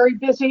getting very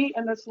busy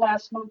in this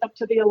last month up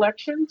to the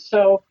election.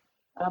 So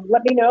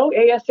let me know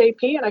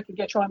ASAP and I can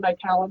get you on my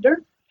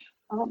calendar.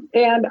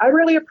 And I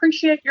really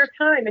appreciate your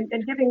time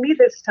and giving me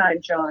this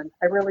time, John.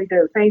 I really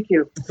do. Thank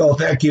you. Oh,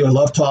 thank you. I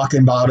love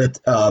talking about it.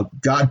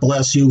 God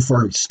bless you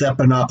for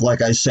stepping up.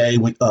 Like I say,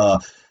 we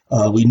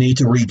need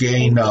to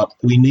regain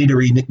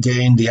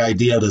the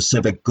idea of the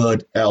civic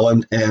good,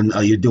 Ellen, and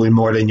you're doing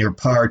more than your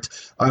part.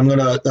 I'm going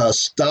to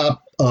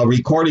stop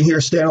recording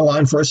here. Stay on the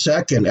line for a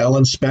second.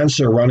 Ellen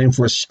Spencer, running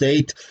for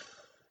State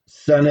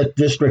Senate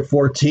District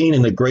 14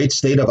 in the great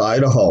state of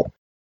Idaho.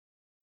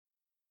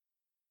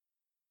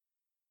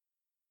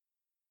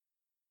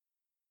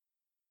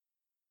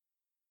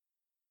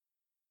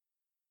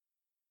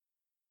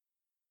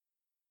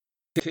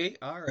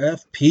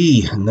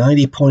 KRFP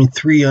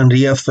 90.3 on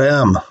the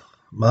FM,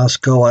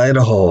 Moscow,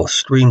 Idaho.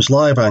 Streams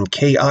live on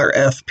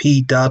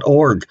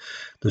krfp.org.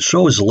 The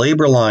show is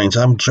Laborlines.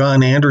 I'm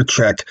John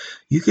Anderchek.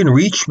 You can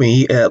reach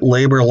me at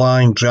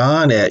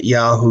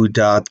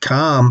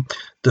laborlinejohn@yahoo.com.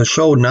 The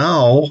show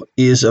now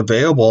is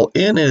available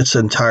in its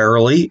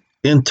entirety,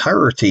 as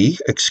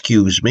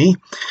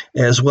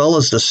well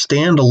as the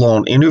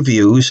standalone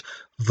interviews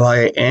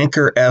via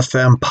Anchor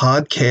FM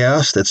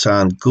podcast. It's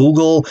on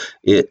Google.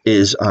 It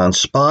is on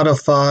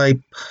Spotify,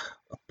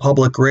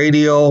 Public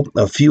Radio,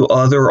 a few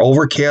other,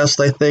 Overcast,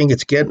 I think.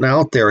 It's getting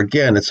out there.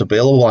 Again, it's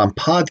available on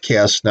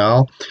podcast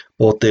now,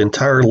 both the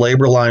entire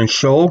Laborline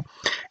show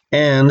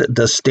and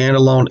the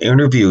standalone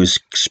interviews.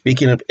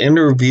 Speaking of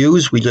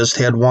interviews, we just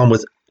had one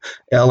with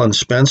Ellen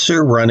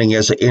Spencer, running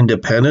as an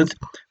independent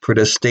for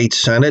the state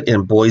Senate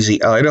in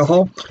Boise,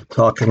 Idaho,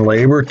 talking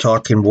labor,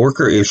 talking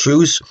worker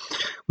issues.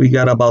 We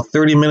got about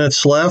 30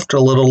 minutes left, a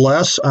little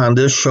less, on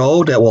this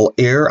show that will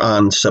air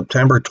on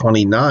September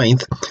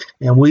 29th,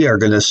 and we are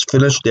going to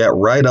finish that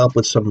right up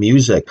with some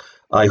music.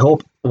 I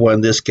hope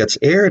when this gets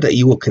aired that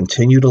you will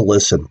continue to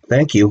listen.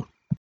 Thank you.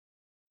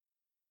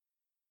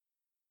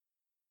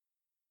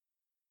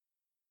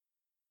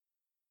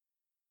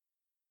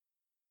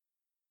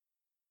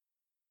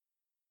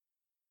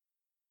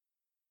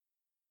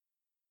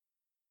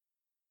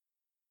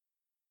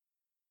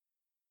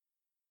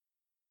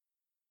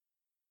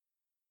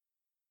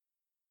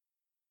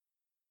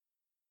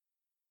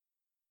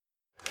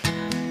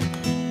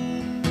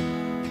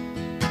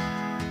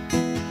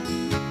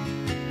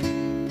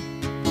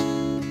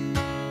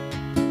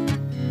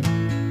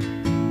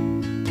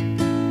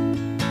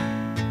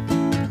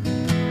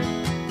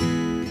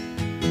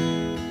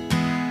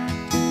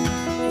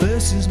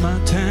 This is my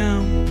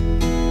town,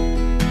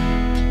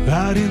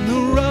 out in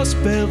the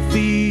Rust Belt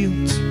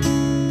fields.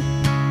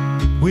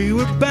 We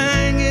were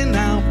banging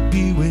out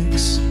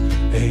Buicks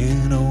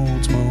and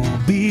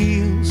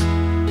Oldsmobiles,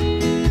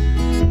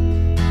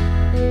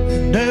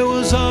 and there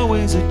was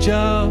always a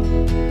job,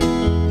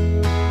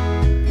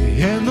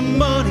 and the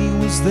money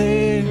was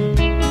there.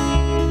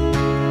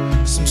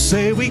 Some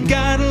say we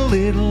got a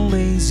little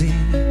lazy,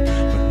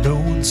 but no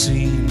one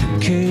seemed to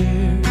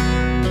care.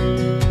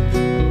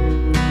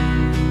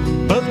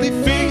 But they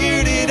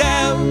figured it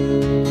out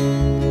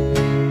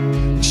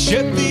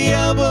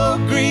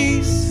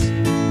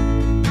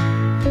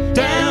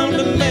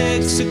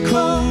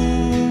Mexico,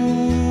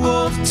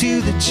 off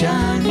to the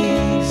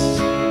Chinese.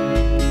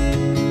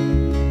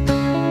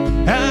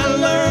 I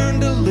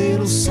learned a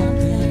little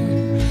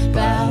something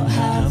about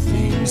how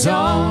things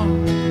are.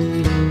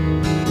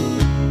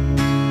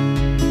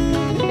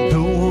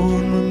 No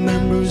one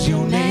remembers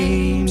your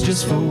name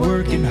just for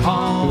working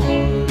hard.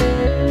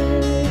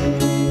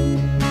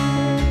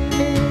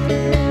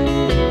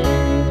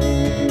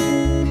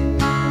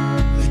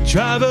 They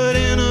drive it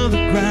into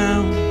the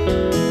ground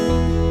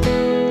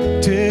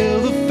till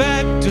the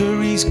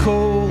factory's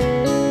cold,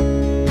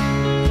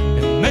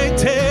 and they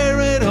tear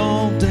it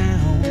all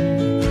down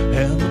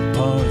and the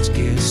parts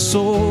get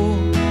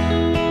sold.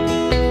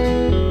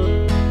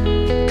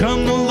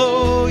 Come the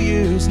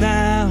lawyers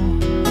now,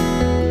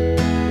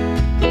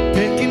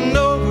 picking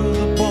over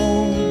the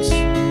bones,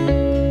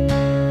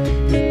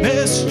 and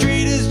their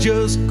street is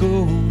just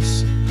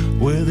ghosts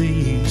where they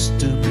used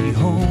to be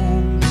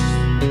homes.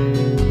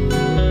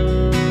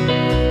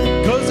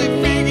 'Cause they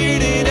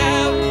figured it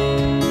out,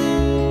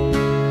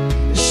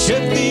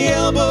 shift the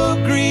elbow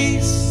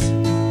grease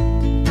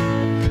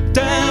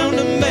down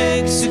to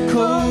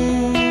Mexico,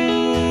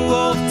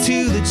 off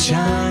to the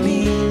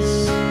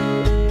Chinese.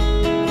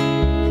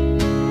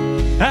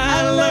 I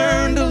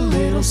learned a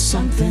little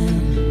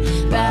something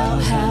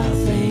about how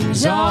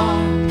things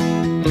are.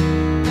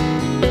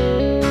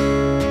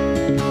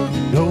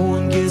 No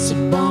one gets a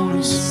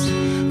bonus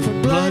for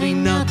bloody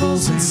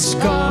knuckles and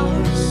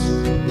scars.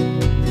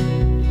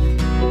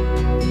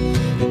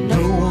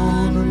 No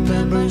one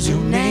remembers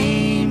your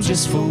name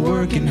just for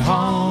working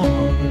hard.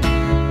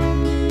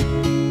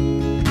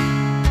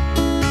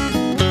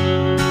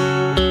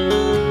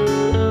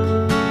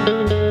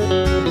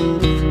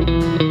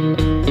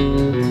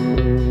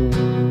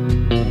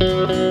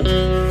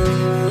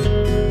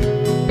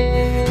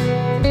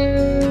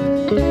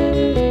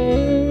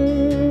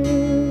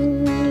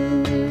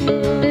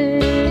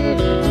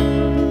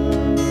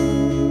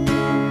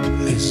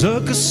 There's a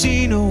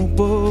casino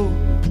boat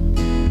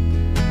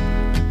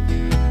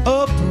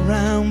up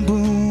around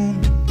Boone.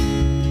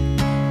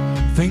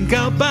 Think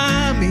I'll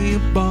buy me a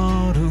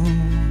bottle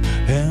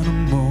and a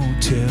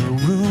motel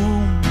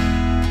room,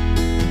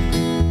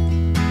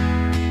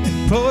 and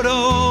put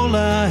all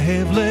I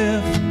have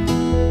left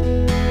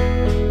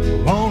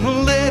on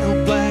a little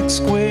black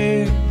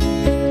square.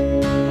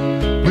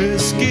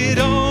 Risk it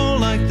all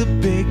like the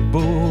big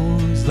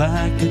boys,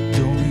 like I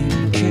don't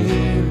even care.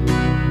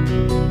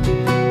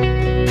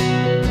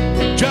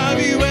 Drive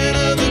you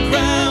into the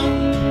ground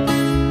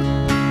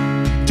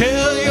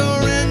till your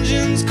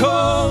engine's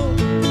cold,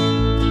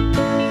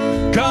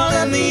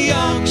 calling the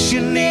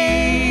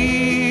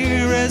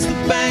auctioneer as the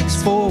banks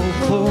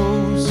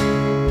foreclose.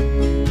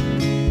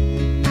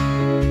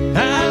 I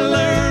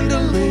learned a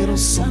little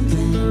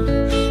something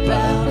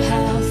about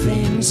how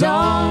things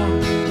are.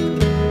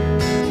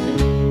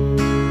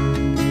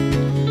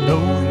 No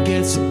one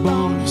gets a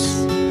bonus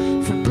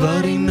for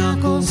bloody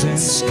knuckles and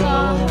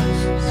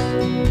scars.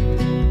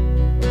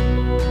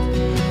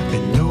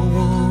 And no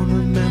one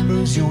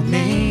remembers your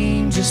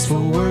name just for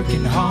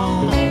working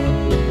hard.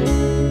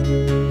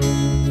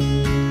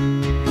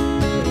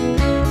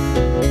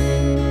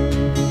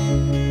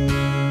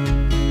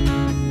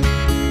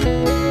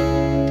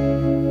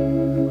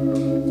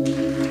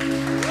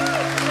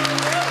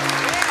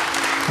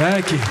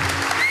 Thank you.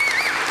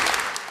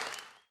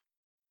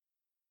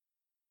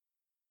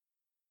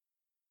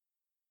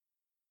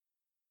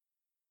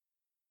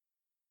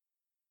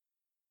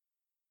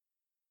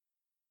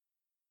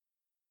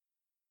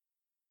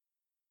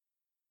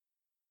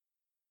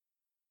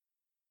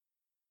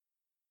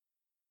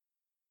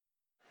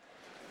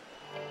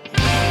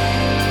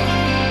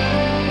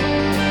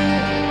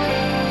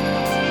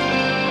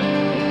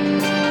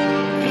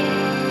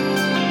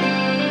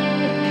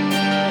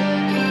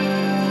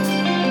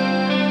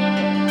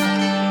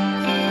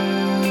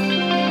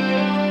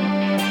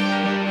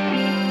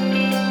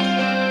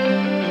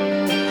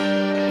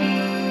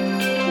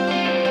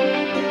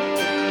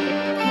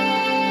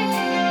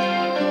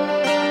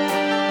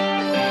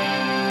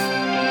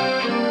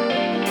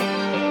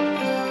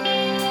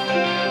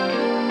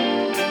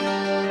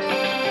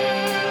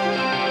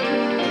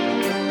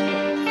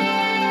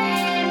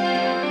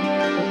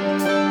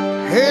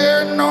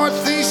 Here in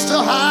Northeast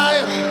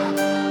Ohio,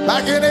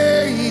 back in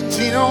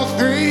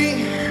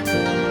 1803,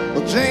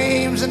 well,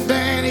 James and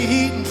Danny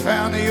Heaton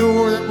found the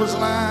ore that was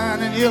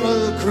lining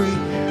Yellow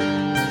Creek.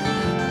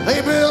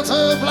 They built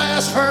a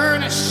blast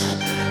furnace,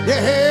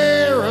 yeah,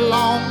 here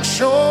along the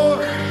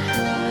shore,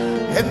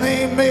 and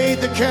they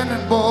made the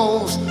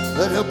cannonballs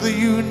that helped the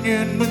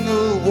Union win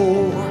the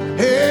war.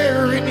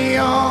 Here in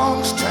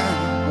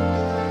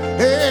Youngstown,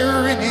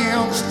 here in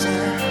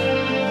Youngstown,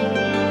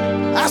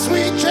 that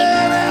sweet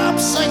jet am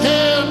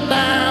sinking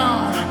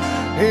down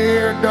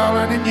here,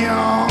 darling, in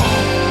Youngstown.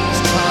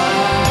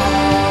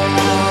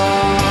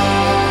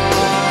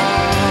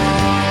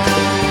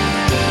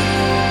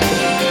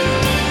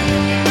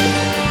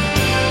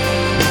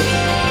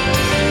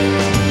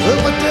 Well,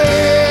 my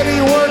daddy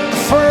worked the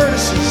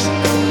furnaces,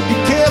 he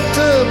kept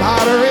them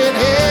hotter in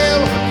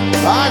hell.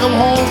 I come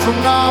home from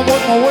now,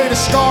 work my way to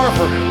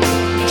Scarfer.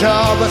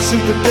 Job that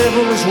suit the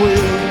devil as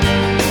well.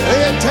 They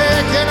had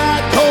taken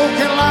out coke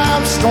and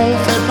limestone,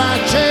 fed my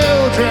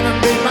children and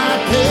made my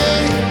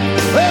pay.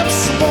 Left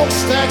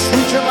smokestacks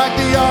reaching like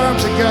the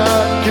arms of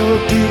God to a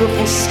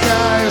beautiful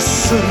sky of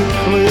sunny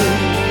blue.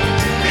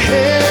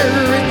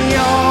 Here in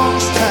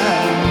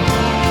Youngstown,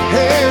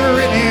 here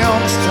in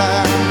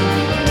Youngstown,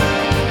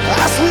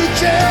 I sweet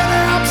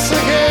jams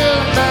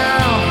again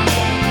down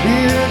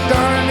here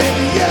darn in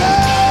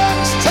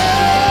Youngstown.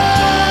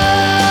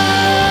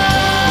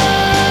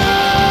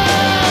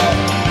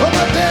 But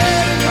my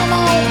daddy come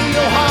on to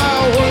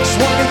Ohio once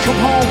when he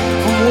come home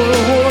from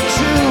World War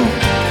II.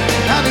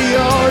 Now the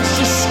yard's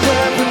just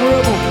scrap and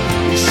rubble.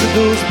 He said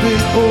those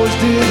big boys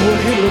did what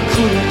Hitler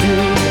couldn't do.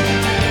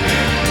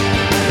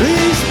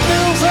 These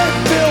mills that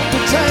built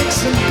the tanks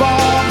and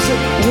bombs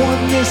that won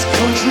this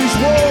country's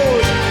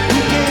wars. We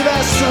gave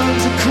our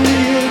sons to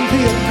Korea and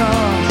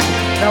Vietnam.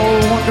 Now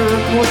we're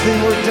wondering what they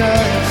were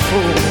dying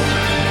for.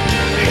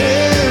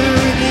 Here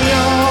in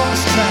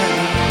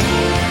Youngstown,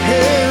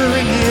 here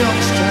in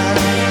Youngstown,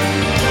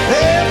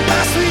 hey,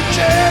 my sweet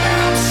Jan,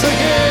 I'm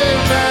singing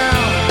now.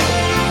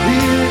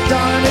 Here,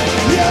 darn it,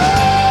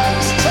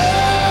 Youngstown.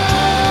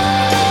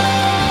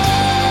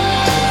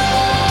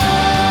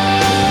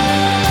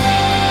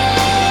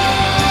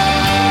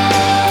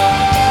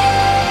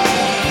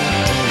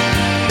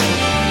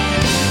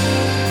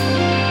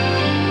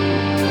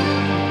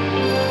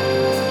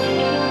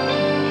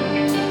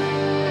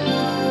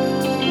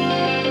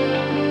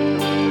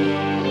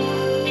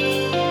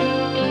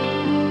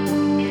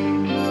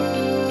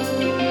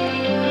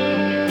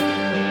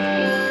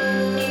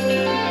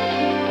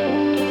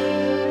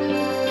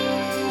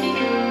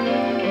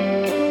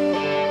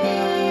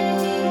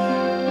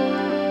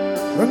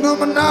 From the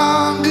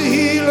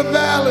Monongahela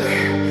Valley,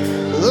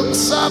 the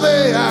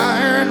Mesabi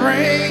Iron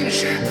Range,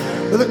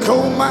 to the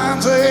coal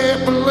mines of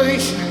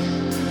Appalachia,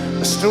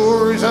 the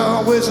story's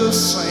always the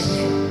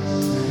same.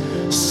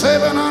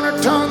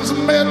 700 tons of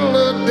metal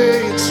a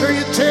day, and so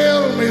you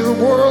tell me the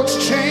world's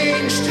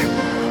changed.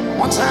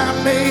 Once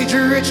I made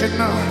you rich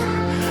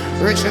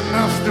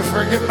enough to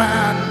forget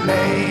my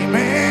name.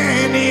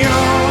 In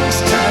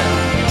Youngstown,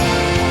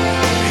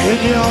 in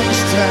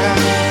Youngstown,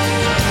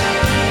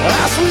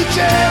 ah, sweet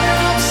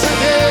jam,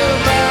 singing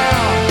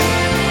now,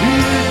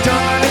 you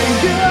darn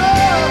it,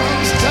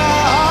 Youngstown.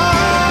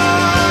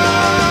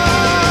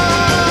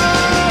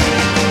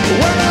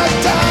 When I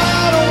die,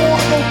 I don't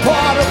want no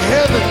part of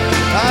heaven.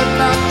 I've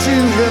not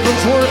two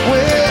heavens work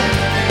with.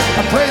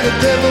 I pray the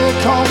devil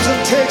comes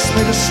and takes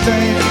me to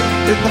stand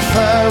in the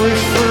fiery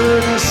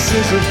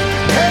furnaces of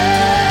hell.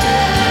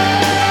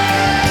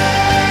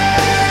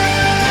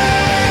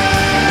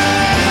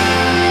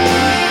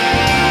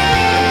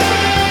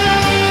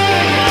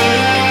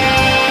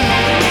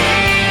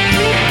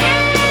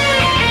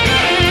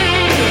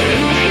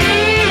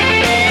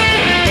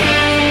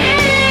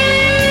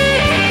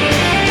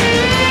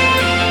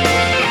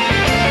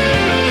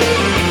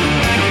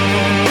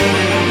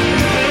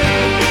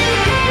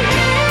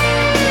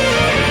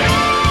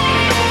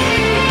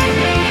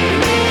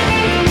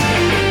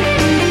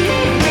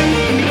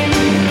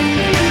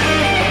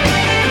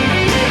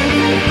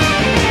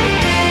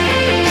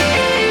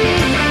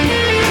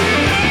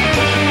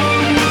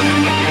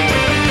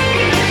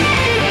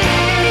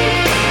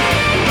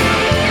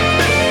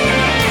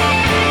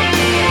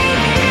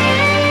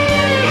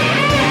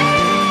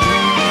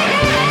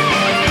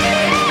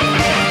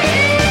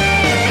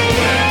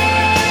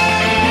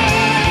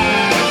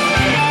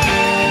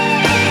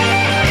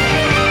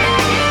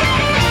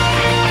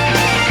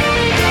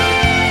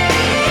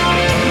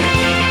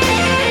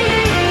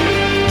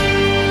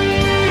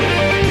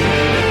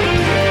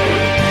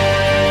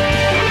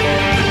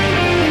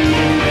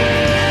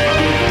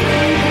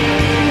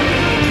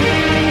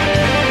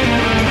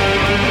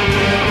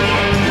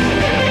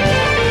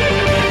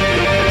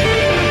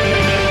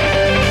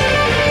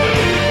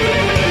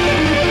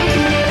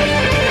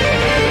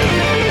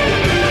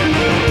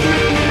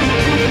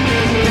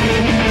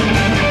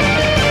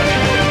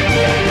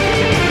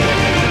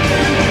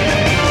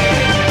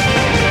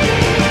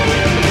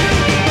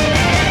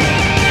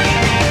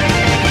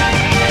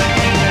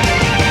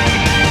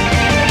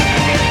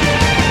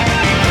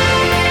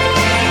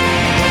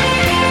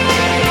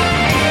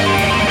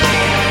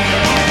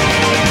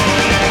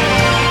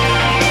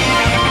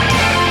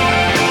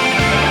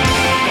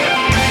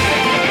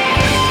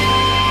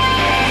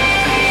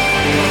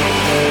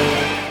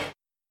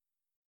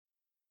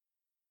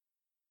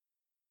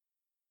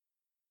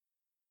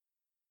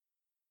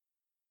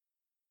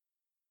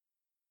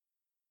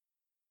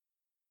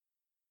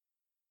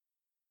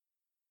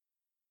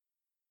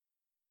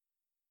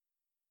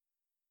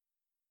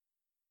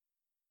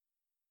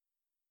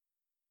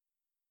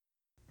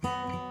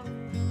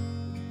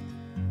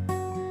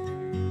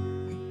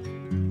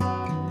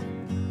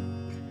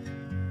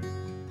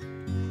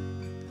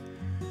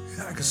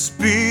 Like a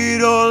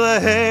speed all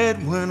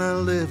ahead when I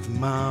left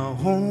my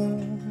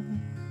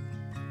home.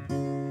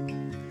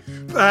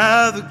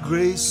 By the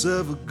grace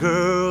of a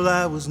girl,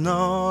 I was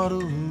not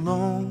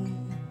alone.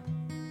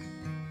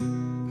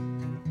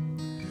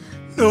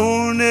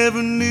 Nor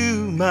never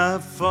knew my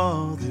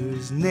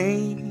father's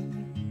name.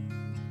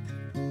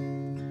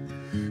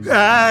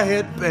 I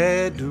had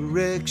bad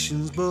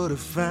directions, but I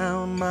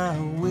found my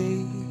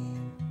way.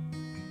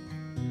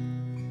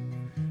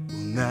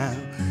 Well, now,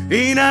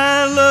 ain't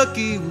I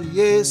lucky? Well,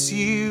 yes,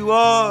 you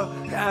are.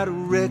 How'd a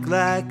wreck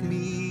like me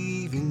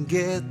even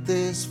get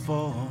this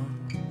far?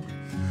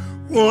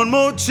 One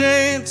more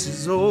chance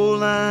is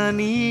all I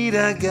need.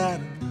 I got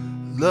a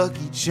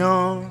lucky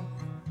charm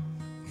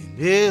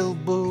and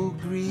elbow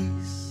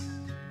grease.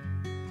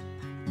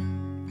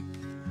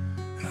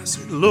 I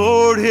said,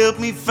 Lord, help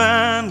me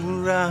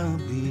find where I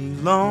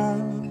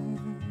belong.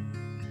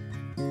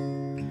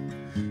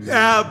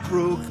 I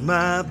broke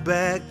my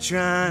back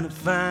trying to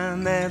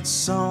find that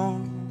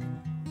song.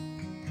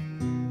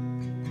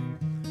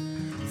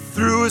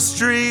 Threw a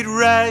straight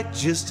right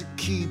just to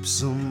keep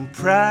some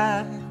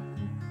pride.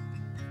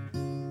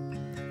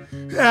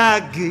 I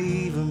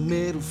gave a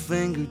middle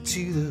finger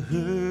to the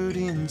hurt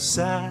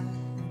inside.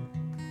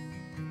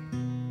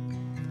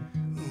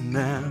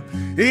 Now,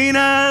 ain't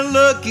I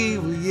lucky?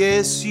 Well,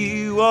 yes,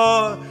 you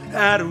are.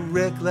 How'd a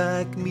wreck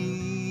like me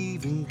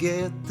even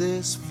get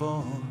this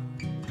far?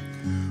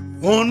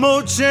 One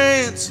more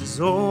chance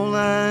is all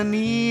I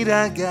need.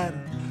 I got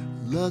a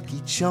lucky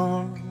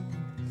charm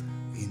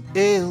and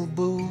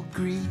elbow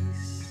grease.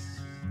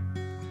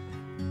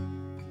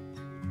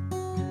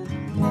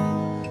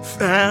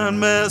 Found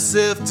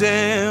myself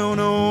down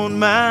on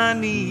my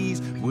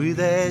knees with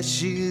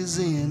ashes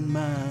in my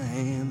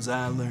hands.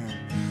 I learned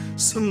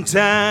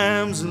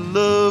sometimes the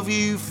love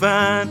you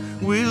find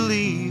will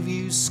leave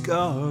you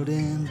scarred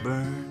and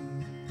burned.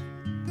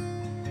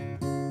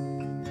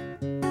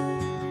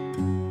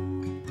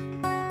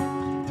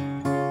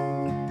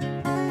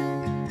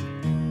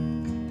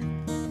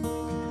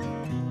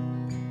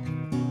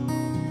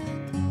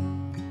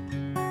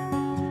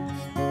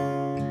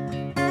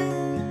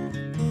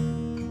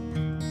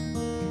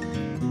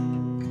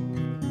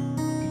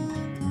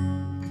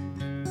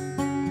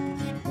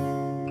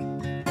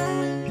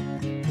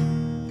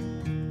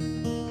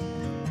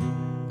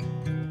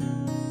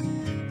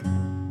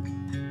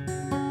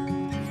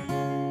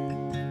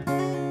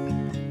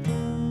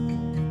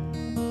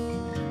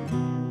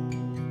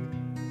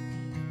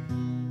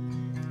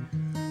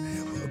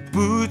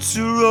 Boots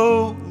are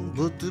old,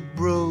 but they're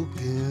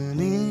broken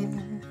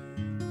in,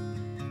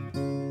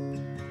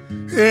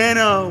 and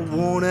aren't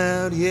worn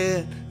out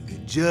yet,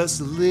 they're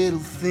just a little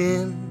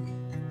thin.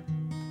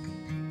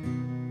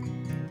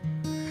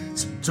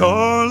 So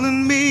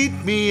darling, meet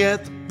me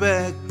at the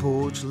back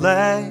porch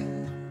light.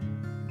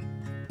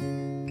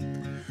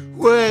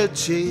 We'll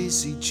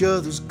chase each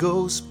other's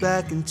ghosts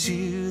back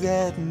into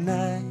that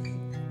night.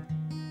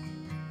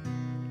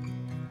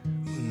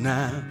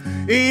 Now,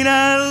 ain't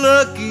I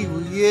lucky?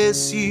 Well,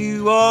 yes,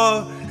 you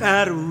are.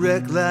 How'd a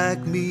wreck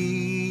like me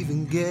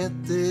even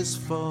get this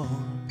far?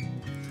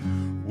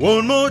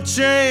 One more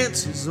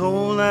chance is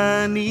all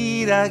I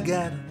need. I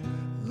got a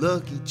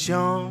lucky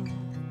charm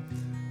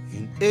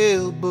and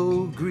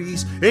elbow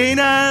grease. Ain't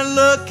I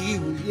lucky?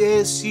 Well,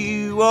 yes,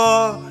 you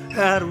are.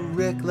 How'd a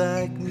wreck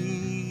like me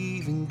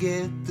even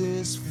get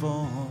this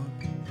far?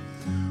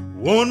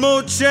 One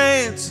more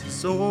chance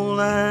is all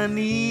I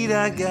need.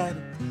 I got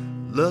a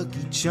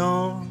lucky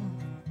charm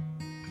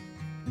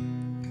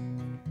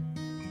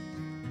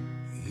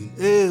and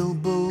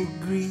elbow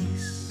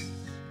grease.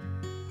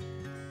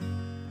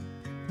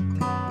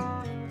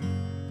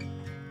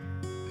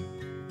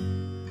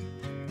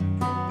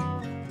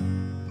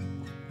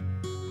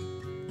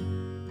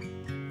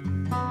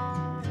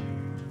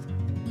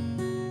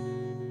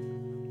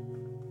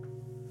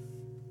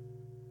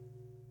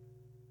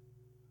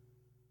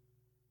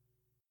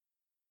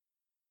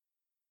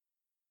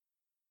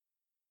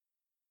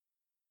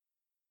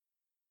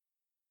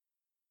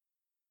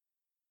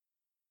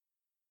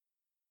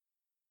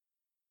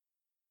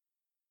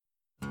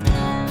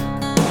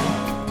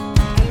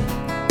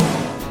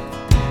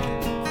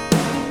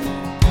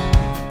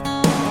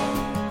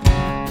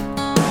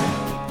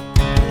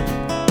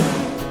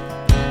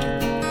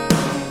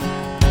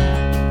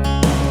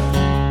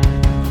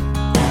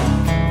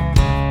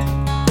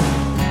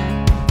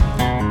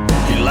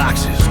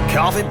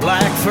 Coffee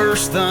black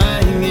first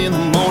thing in the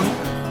morning.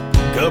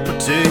 Cup or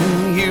two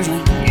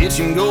usually gets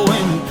him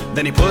going.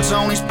 Then he puts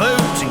on his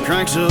boots and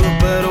cranks up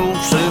that old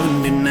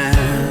 79.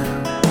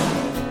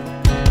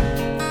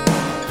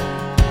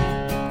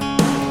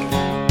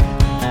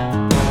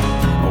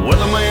 The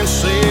weatherman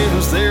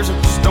says there's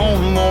a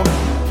storm warning,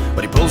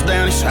 but he pulls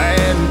down his hat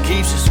and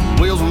keeps his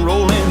wheels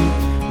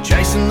rolling,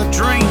 chasing the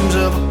dreams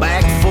of a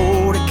back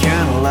 40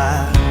 kind of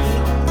life.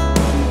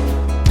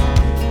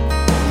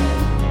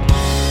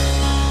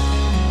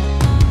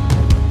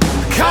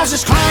 Cause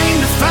his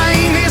claim to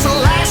fame is a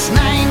last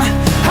name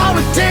on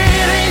a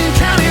dead-end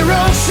county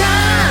road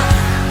sign.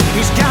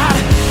 He's got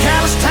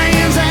calloused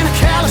hands and a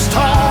calloused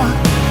heart,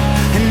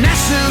 and that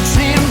suits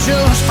him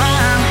just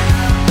fine.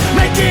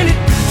 Making it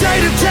day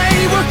to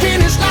day.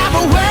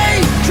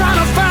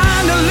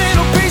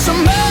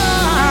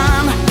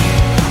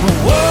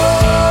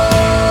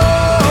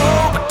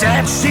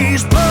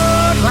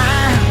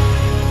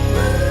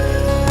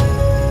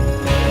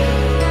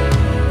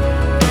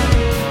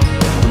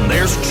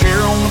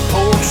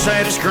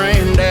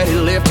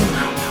 left him,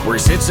 where he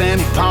sits and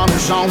he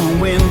ponders on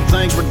when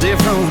things were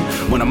different,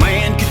 when a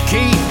man could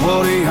keep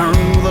what he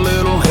earned with a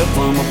little help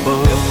from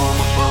above.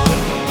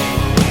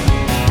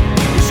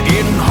 It's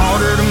getting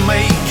harder to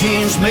make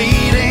ends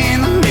meet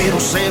in the middle,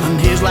 selling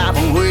his life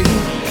away,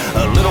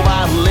 a little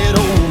by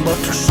little,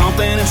 but there's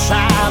something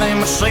inside him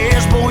that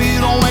says, boy, you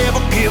don't ever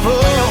give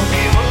up.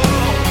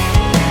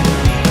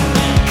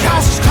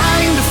 Cause his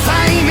claim to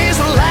fame is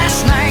the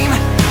last name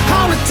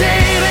on a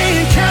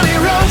dead-end county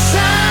road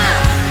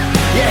sign.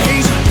 Yeah,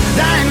 he's a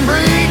dying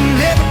breed,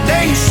 and every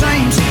day he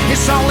seems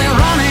it's only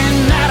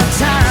running out of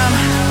time.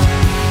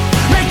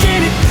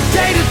 Making it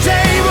day to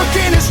day,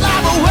 working his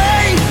life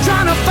away,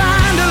 trying to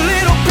find a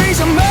little peace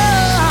of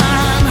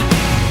mind.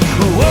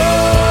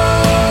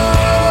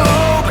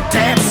 Whoa, but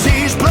that's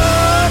his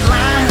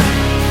bloodline.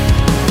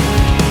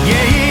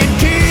 Yeah, it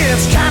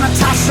gets kinda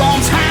tight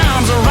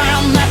sometimes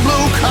around that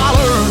blue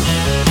collar,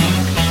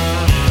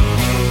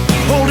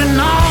 holding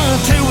on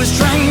to his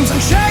dreams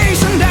and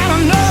chasing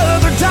down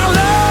another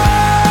dollar.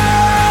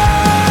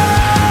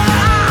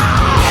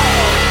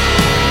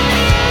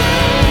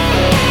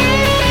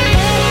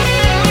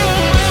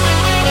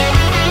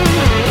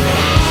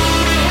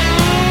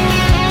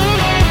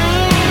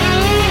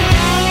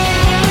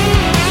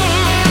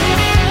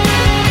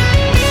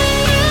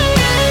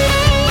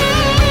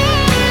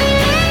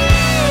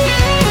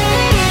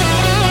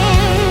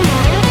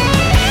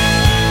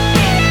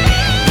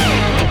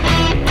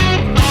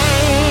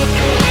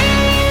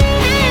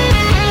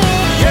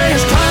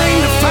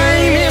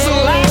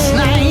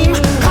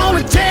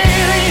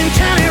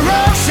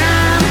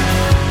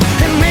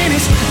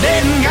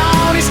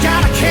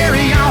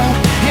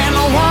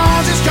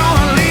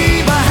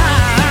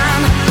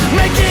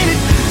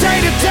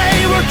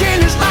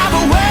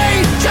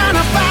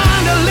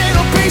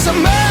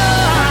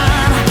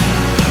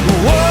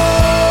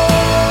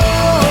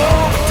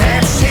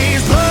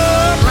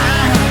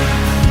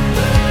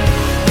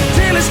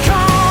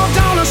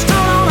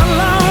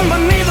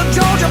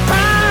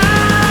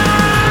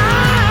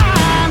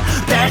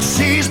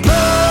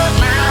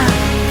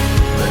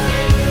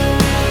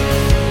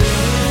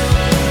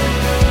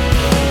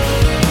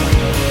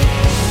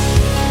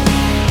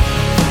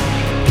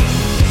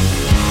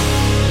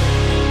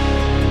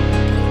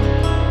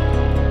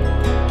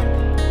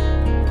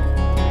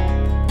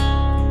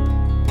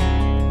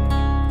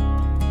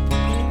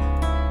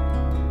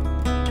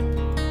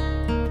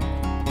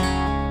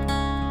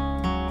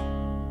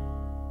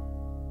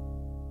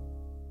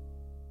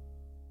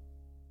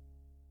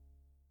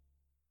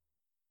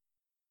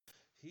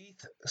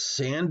 Heath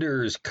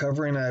Sanders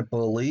covering, I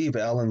believe,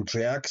 Alan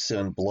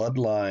Jackson,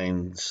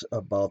 Bloodlines,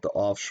 about the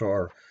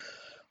offshore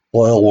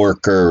oil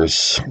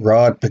workers.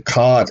 Rod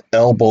Picott,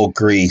 Elbow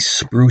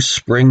Grease. Bruce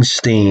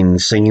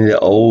Springsteen singing the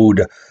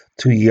ode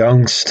to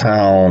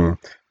Youngstown.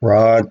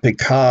 Rod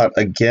Picott,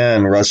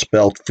 again, Rust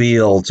Belt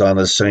Fields on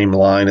the same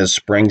line as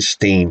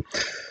Springsteen.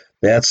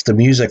 That's the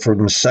music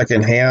from the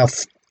second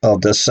half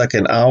of the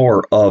second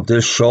hour of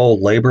this show,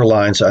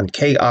 Laborlines, on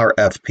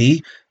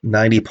KRFP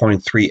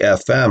 90.3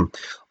 FM.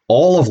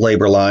 All of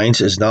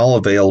Laborlines is now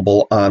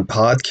available on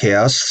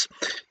podcasts,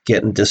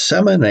 getting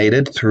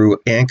disseminated through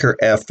Anchor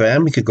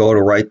FM. You could go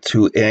right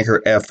to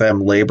Anchor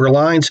FM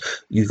Laborlines.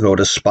 You can go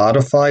to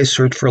Spotify,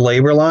 search for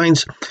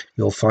Laborlines.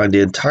 You'll find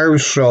the entire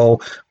show,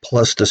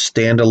 plus the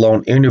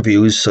standalone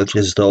interviews, such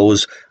as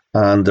those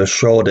on the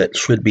show that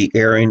should be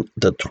airing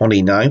the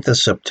 29th of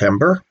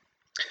September.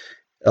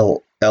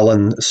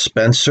 Ellen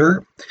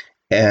Spencer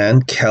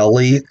and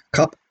Kelly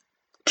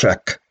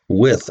Kupchak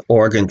with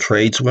Oregon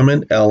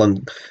tradeswomen.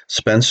 Ellen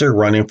Spencer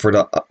running for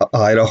the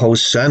Idaho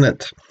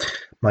Senate.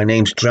 My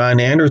name's John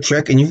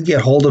Anderchek, and you can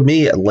get hold of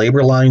me at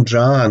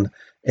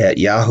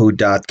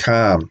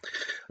laborlinejohn@yahoo.com.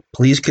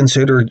 Please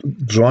consider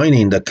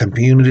joining the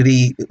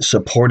community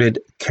supporting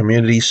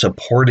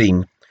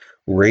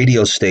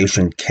radio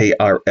station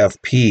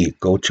KRFP.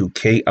 Go to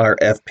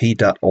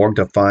krfp.org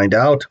to find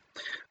out.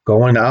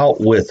 Going out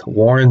with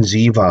Warren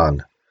Zevon.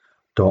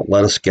 Don't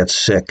let us get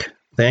sick.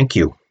 Thank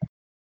you.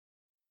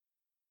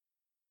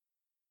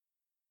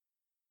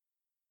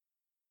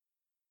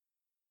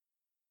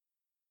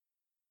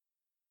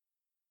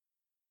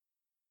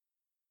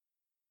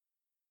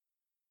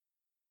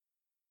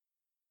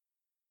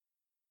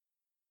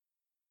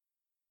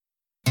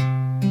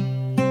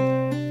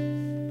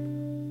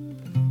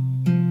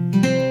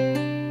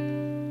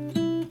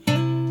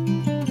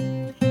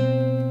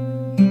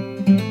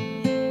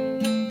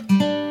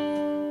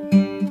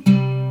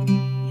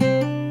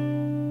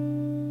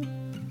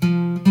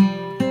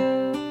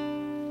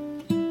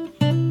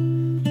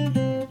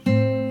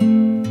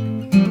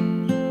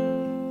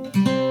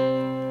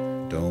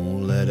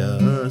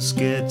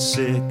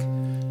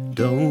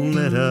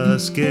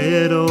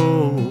 Get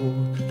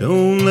old,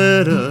 don't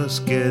let us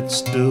get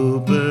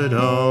stupid,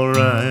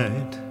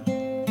 alright.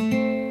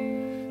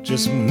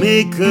 Just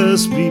make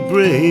us be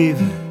brave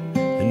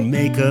and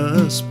make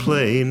us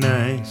play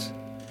nice,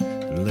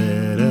 and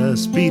let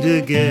us be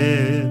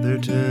together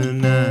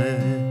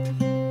tonight.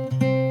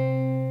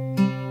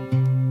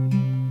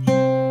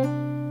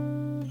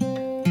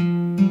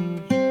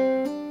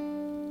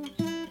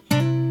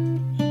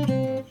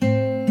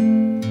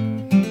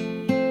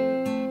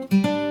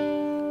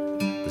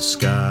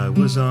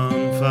 was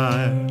on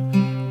fire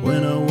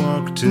when I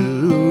walked to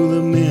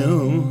the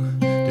mill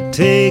to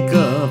take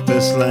up the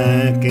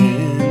slack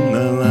in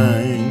the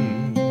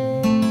line.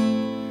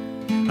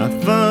 I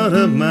thought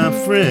of my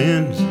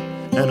friends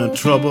and the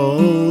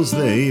troubles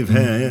they've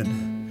had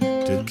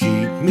to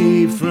keep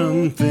me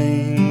from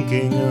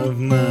thinking of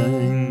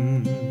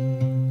mine.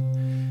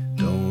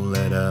 Don't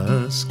let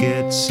us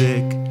get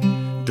sick,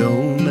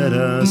 don't let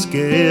us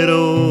get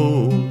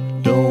old,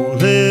 don't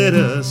let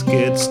us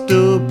get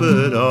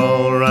stupid,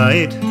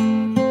 alright.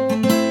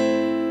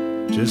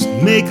 Just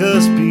make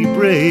us be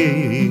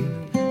brave,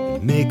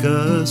 make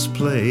us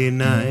play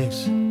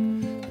nice,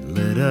 and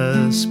let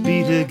us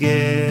be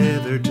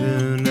together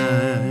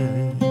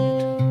tonight.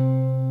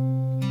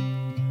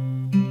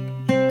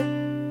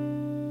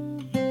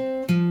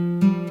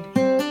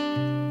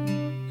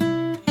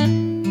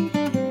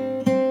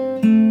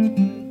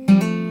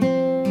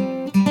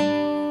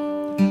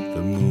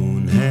 The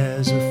moon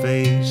has a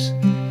face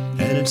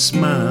and it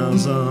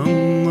smiles on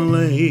the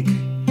lake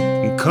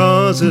and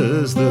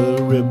causes the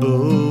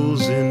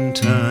ripples in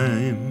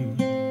time.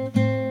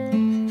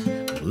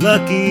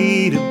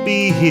 Lucky to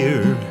be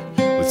here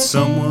with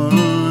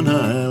someone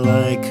I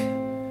like,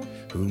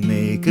 who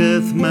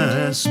maketh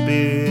my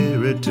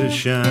spirit to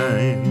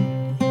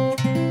shine.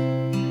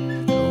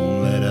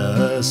 Don't let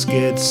us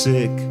get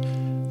sick,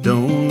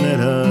 don't let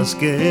us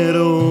get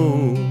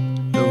old,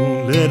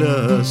 don't let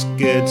us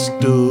get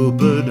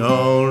stupid,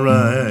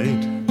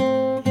 alright.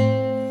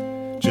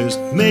 Just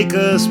make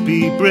us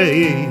be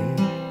brave,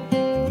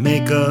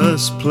 make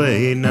us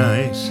play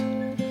nice,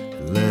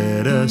 and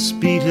let us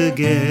be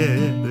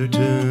together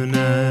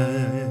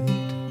tonight.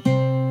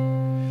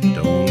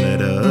 Don't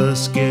let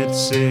us get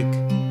sick,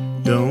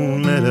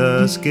 don't let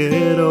us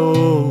get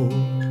old,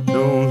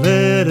 don't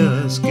let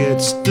us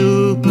get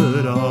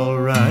stupid,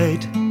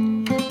 alright.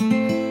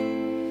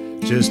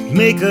 Just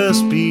make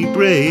us be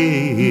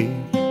brave,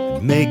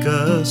 make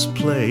us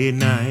play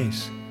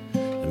nice,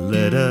 and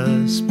let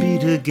us be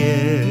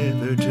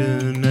together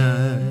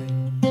tonight.